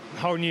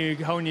whole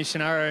new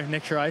scenario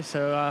next race,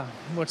 so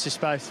watch this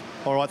space.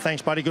 All right,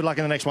 thanks, buddy. Good luck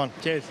in the next one.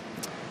 Cheers.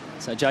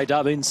 So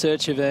J-Dub in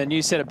search of a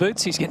new set of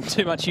boots. He's getting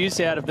too much use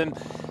out of them.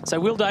 So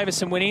Will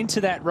Davison went into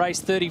that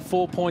race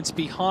 34 points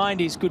behind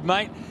his good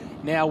mate.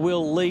 Now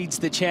Will leads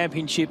the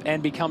championship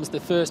and becomes the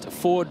first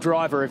Ford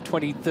driver of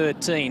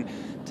 2013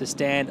 to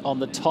stand on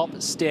the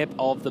top step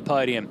of the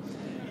podium.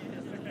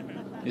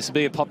 This will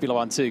be a popular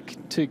one too.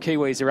 2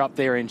 Kiwis are up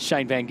there in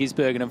Shane Van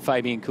Gisbergen and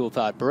Fabian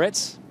Coulthard.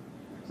 Barrett's.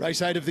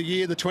 Race 8 of the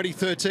year, the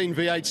 2013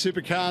 V8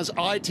 Supercars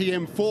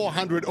ITM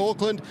 400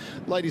 Auckland.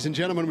 Ladies and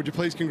gentlemen, would you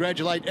please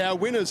congratulate our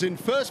winners? In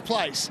first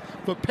place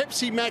for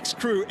Pepsi Max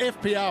Crew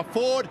FPR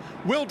Ford,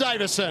 Will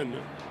Davison.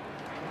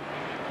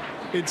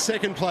 In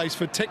second place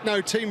for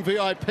Techno Team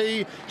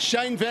VIP,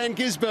 Shane Van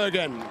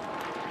Gisbergen.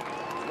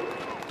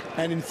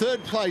 And in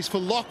third place for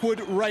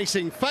Lockwood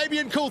Racing,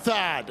 Fabian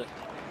Coulthard.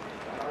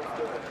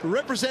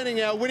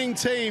 Representing our winning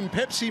team,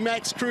 Pepsi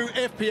Max Crew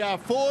FPR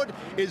Ford,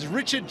 is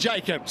Richard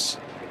Jacobs.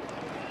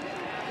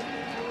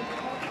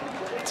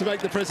 To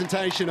make the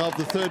presentation of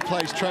the third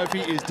place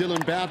trophy is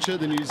Dylan Boucher,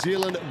 the New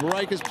Zealand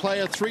Breakers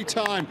player,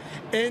 3-time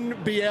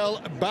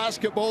NBL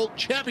basketball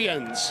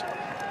champions.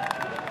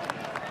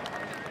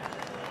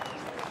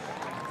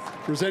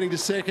 Presenting to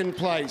second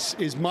place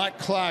is Mike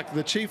Clark,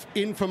 the Chief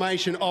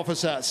Information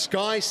Officer,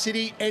 Sky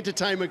City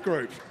Entertainment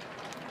Group.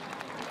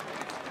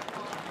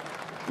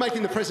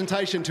 Making the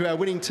presentation to our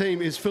winning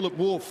team is Philip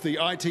Wolf, the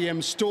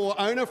ITM store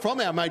owner from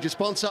our major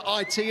sponsor,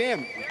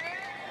 ITM.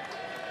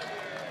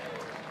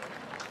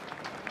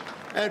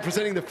 And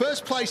presenting the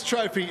first place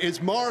trophy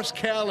is Morris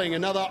Cowling,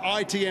 another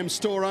ITM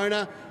store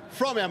owner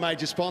from our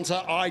major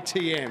sponsor,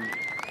 ITM.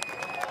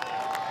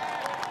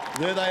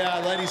 There they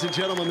are, ladies and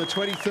gentlemen, the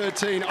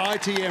 2013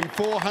 ITM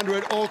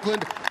 400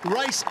 Auckland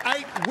Race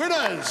 8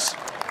 winners.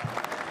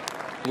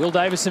 Will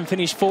Davison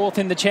finished 4th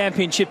in the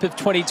championship of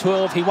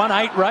 2012. He won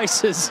 8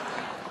 races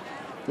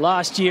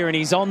last year, and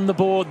he's on the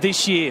board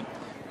this year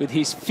with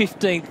his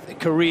 15th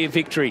career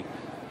victory.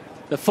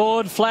 The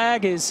Ford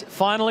flag is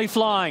finally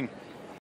flying.